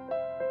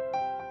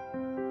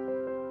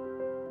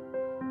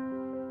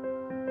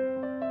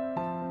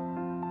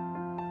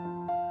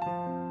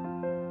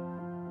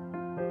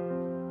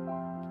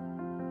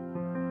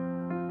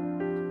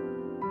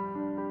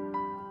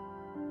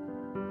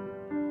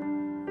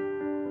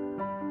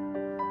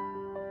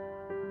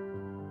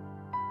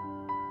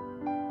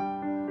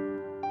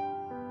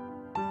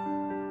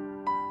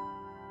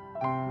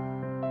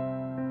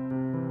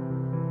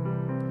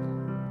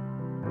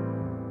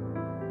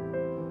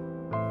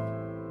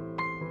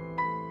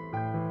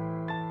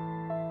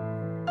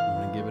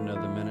 Give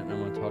another minute, and I'm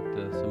going to talk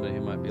to somebody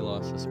who might be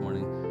lost this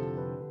morning.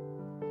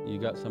 You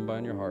got somebody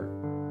in your heart.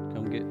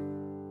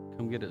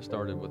 Come get it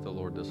started with the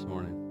Lord this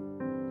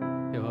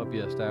morning. He'll help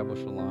you establish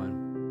a line.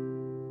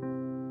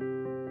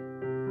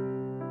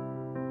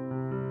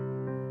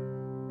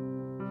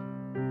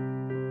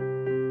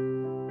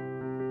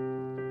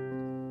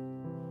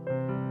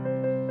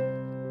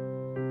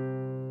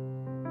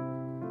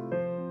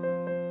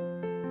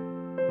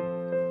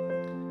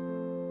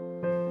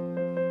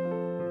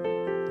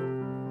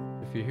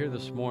 If you're here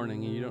this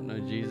morning and you don't know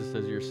Jesus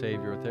as your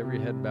Savior, with every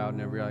head bowed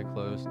and every eye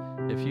closed,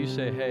 if you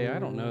say, hey, I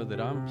don't know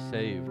that I'm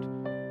saved,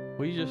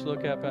 will you just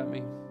look up at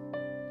me?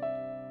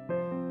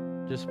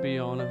 Just be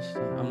honest.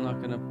 I'm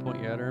not going to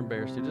point you out or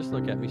embarrass you. Just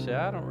look at me. Say,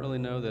 I don't really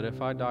know that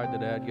if I died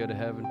today, I'd go to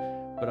heaven,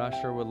 but I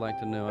sure would like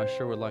to know. I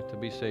sure would like to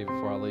be saved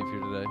before I leave here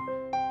today.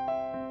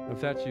 If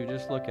that's you,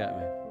 just look at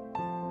me,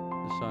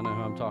 just so I know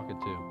who I'm talking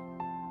to.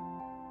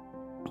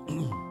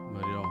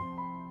 But y'all.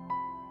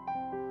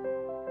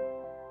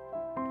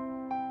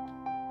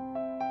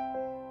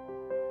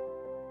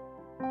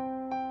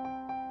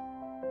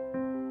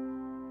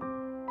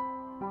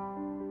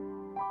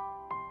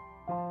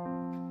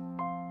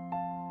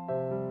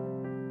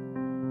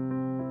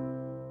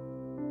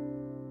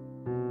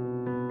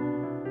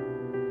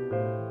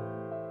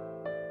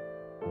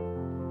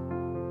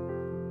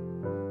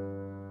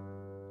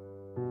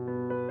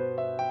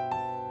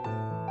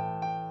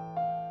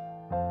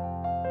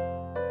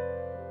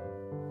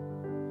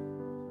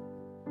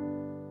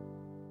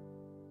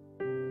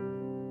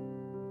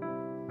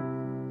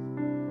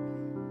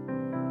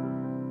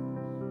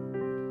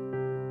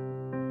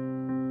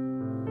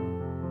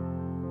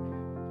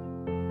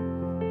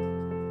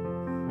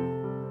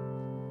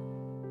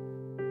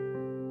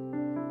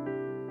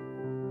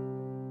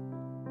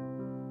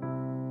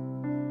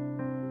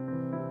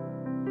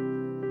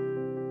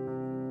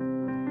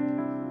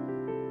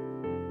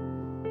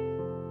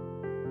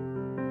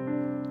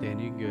 Dan,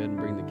 you can go ahead and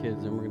bring the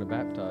kids in. We're going to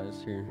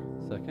baptize here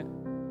in a second.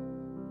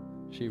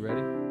 She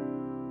ready?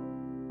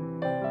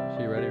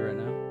 She ready right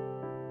now?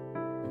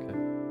 Okay.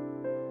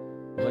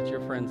 Let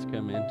your friends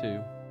come in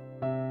too.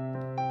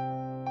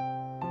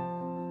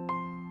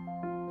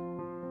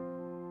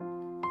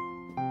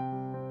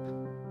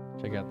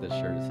 Check out this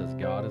shirt. It says,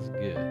 God is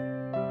good.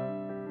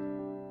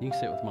 You can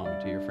sit with Mommy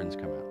too. Your friends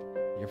come out.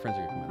 Your friends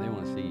are going to come out. They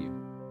want to see you.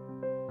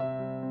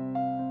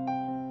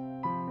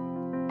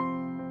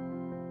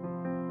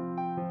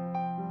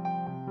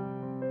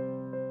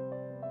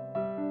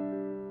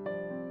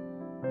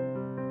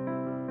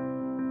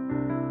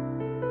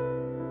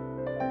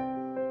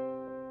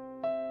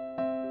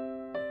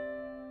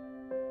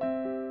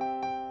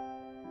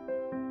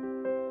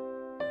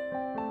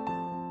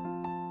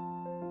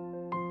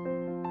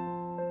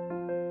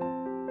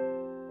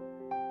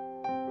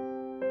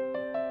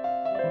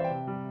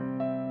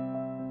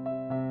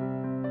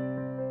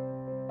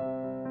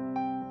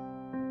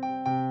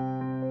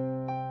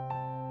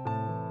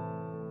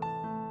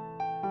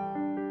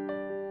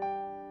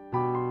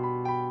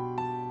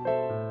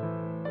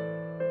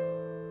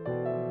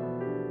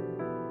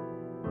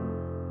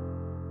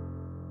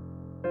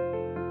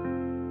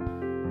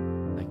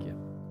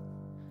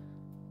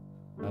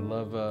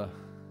 Love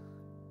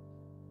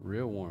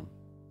real warm.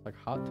 It's like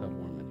hot tub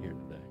warm in here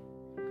today.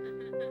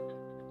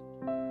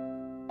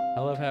 I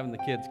love having the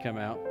kids come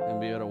out and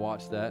be able to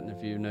watch that. And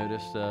if you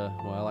noticed,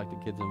 well, I like the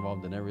kids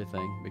involved in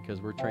everything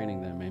because we're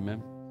training them.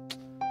 Amen.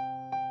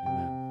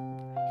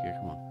 Amen. Here,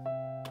 come on.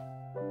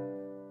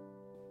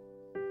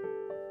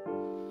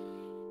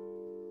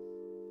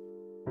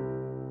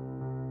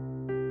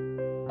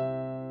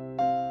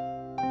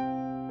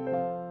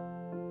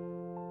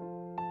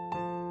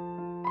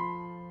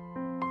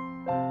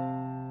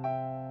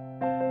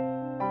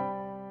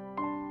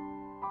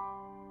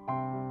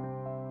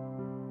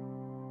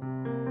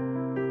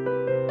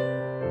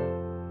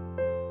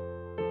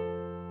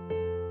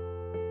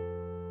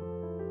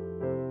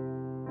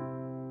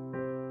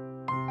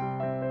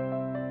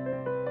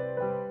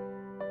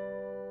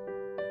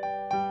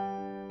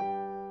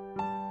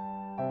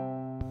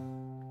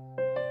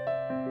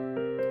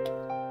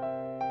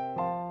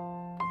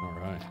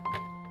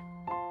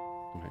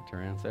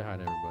 man. Say hi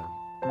to everybody.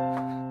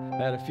 I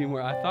had a few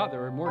more. I thought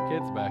there were more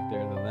kids back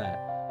there than that.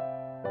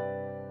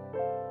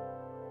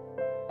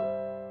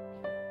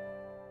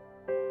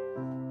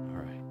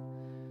 All right.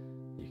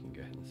 You can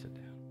go ahead and sit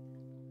down.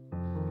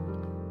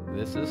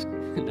 This is,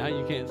 now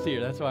you can't see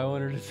her. That's why I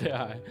wanted her to say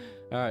hi.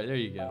 All right, there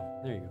you go.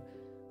 There you go.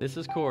 This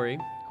is Corey.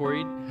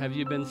 Corey, have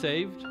you been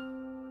saved?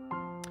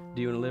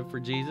 Do you want to live for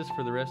Jesus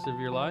for the rest of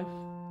your life?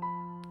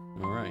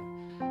 All right.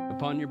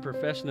 Upon your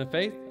profession of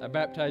faith, I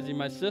baptize you,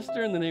 my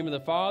sister, in the name of the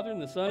Father,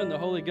 and the Son, and the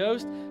Holy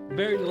Ghost,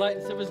 buried in the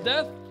likeness of his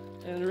death,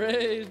 and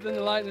raised in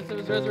the likeness of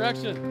his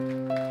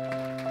resurrection.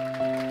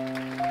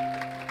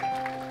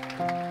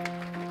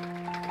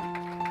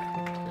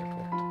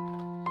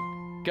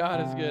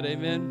 God is good,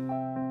 amen.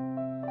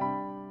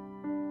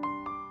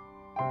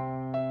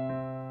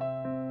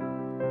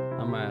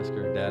 I'm going to ask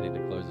her daddy to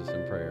close us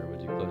in prayer.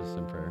 Would you close us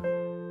in prayer?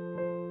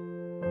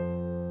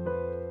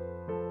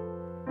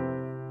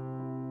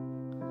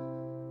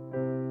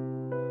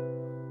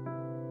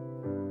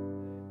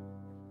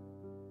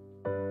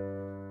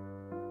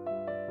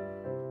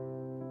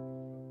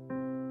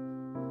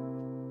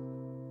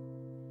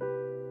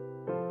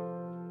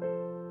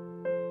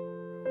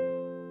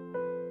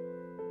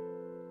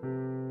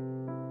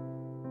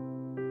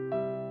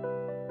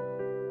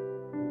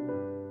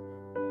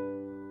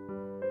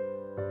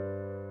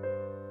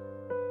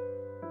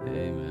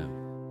 Amen.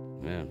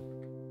 Amen.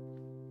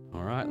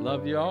 All right.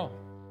 Love you all.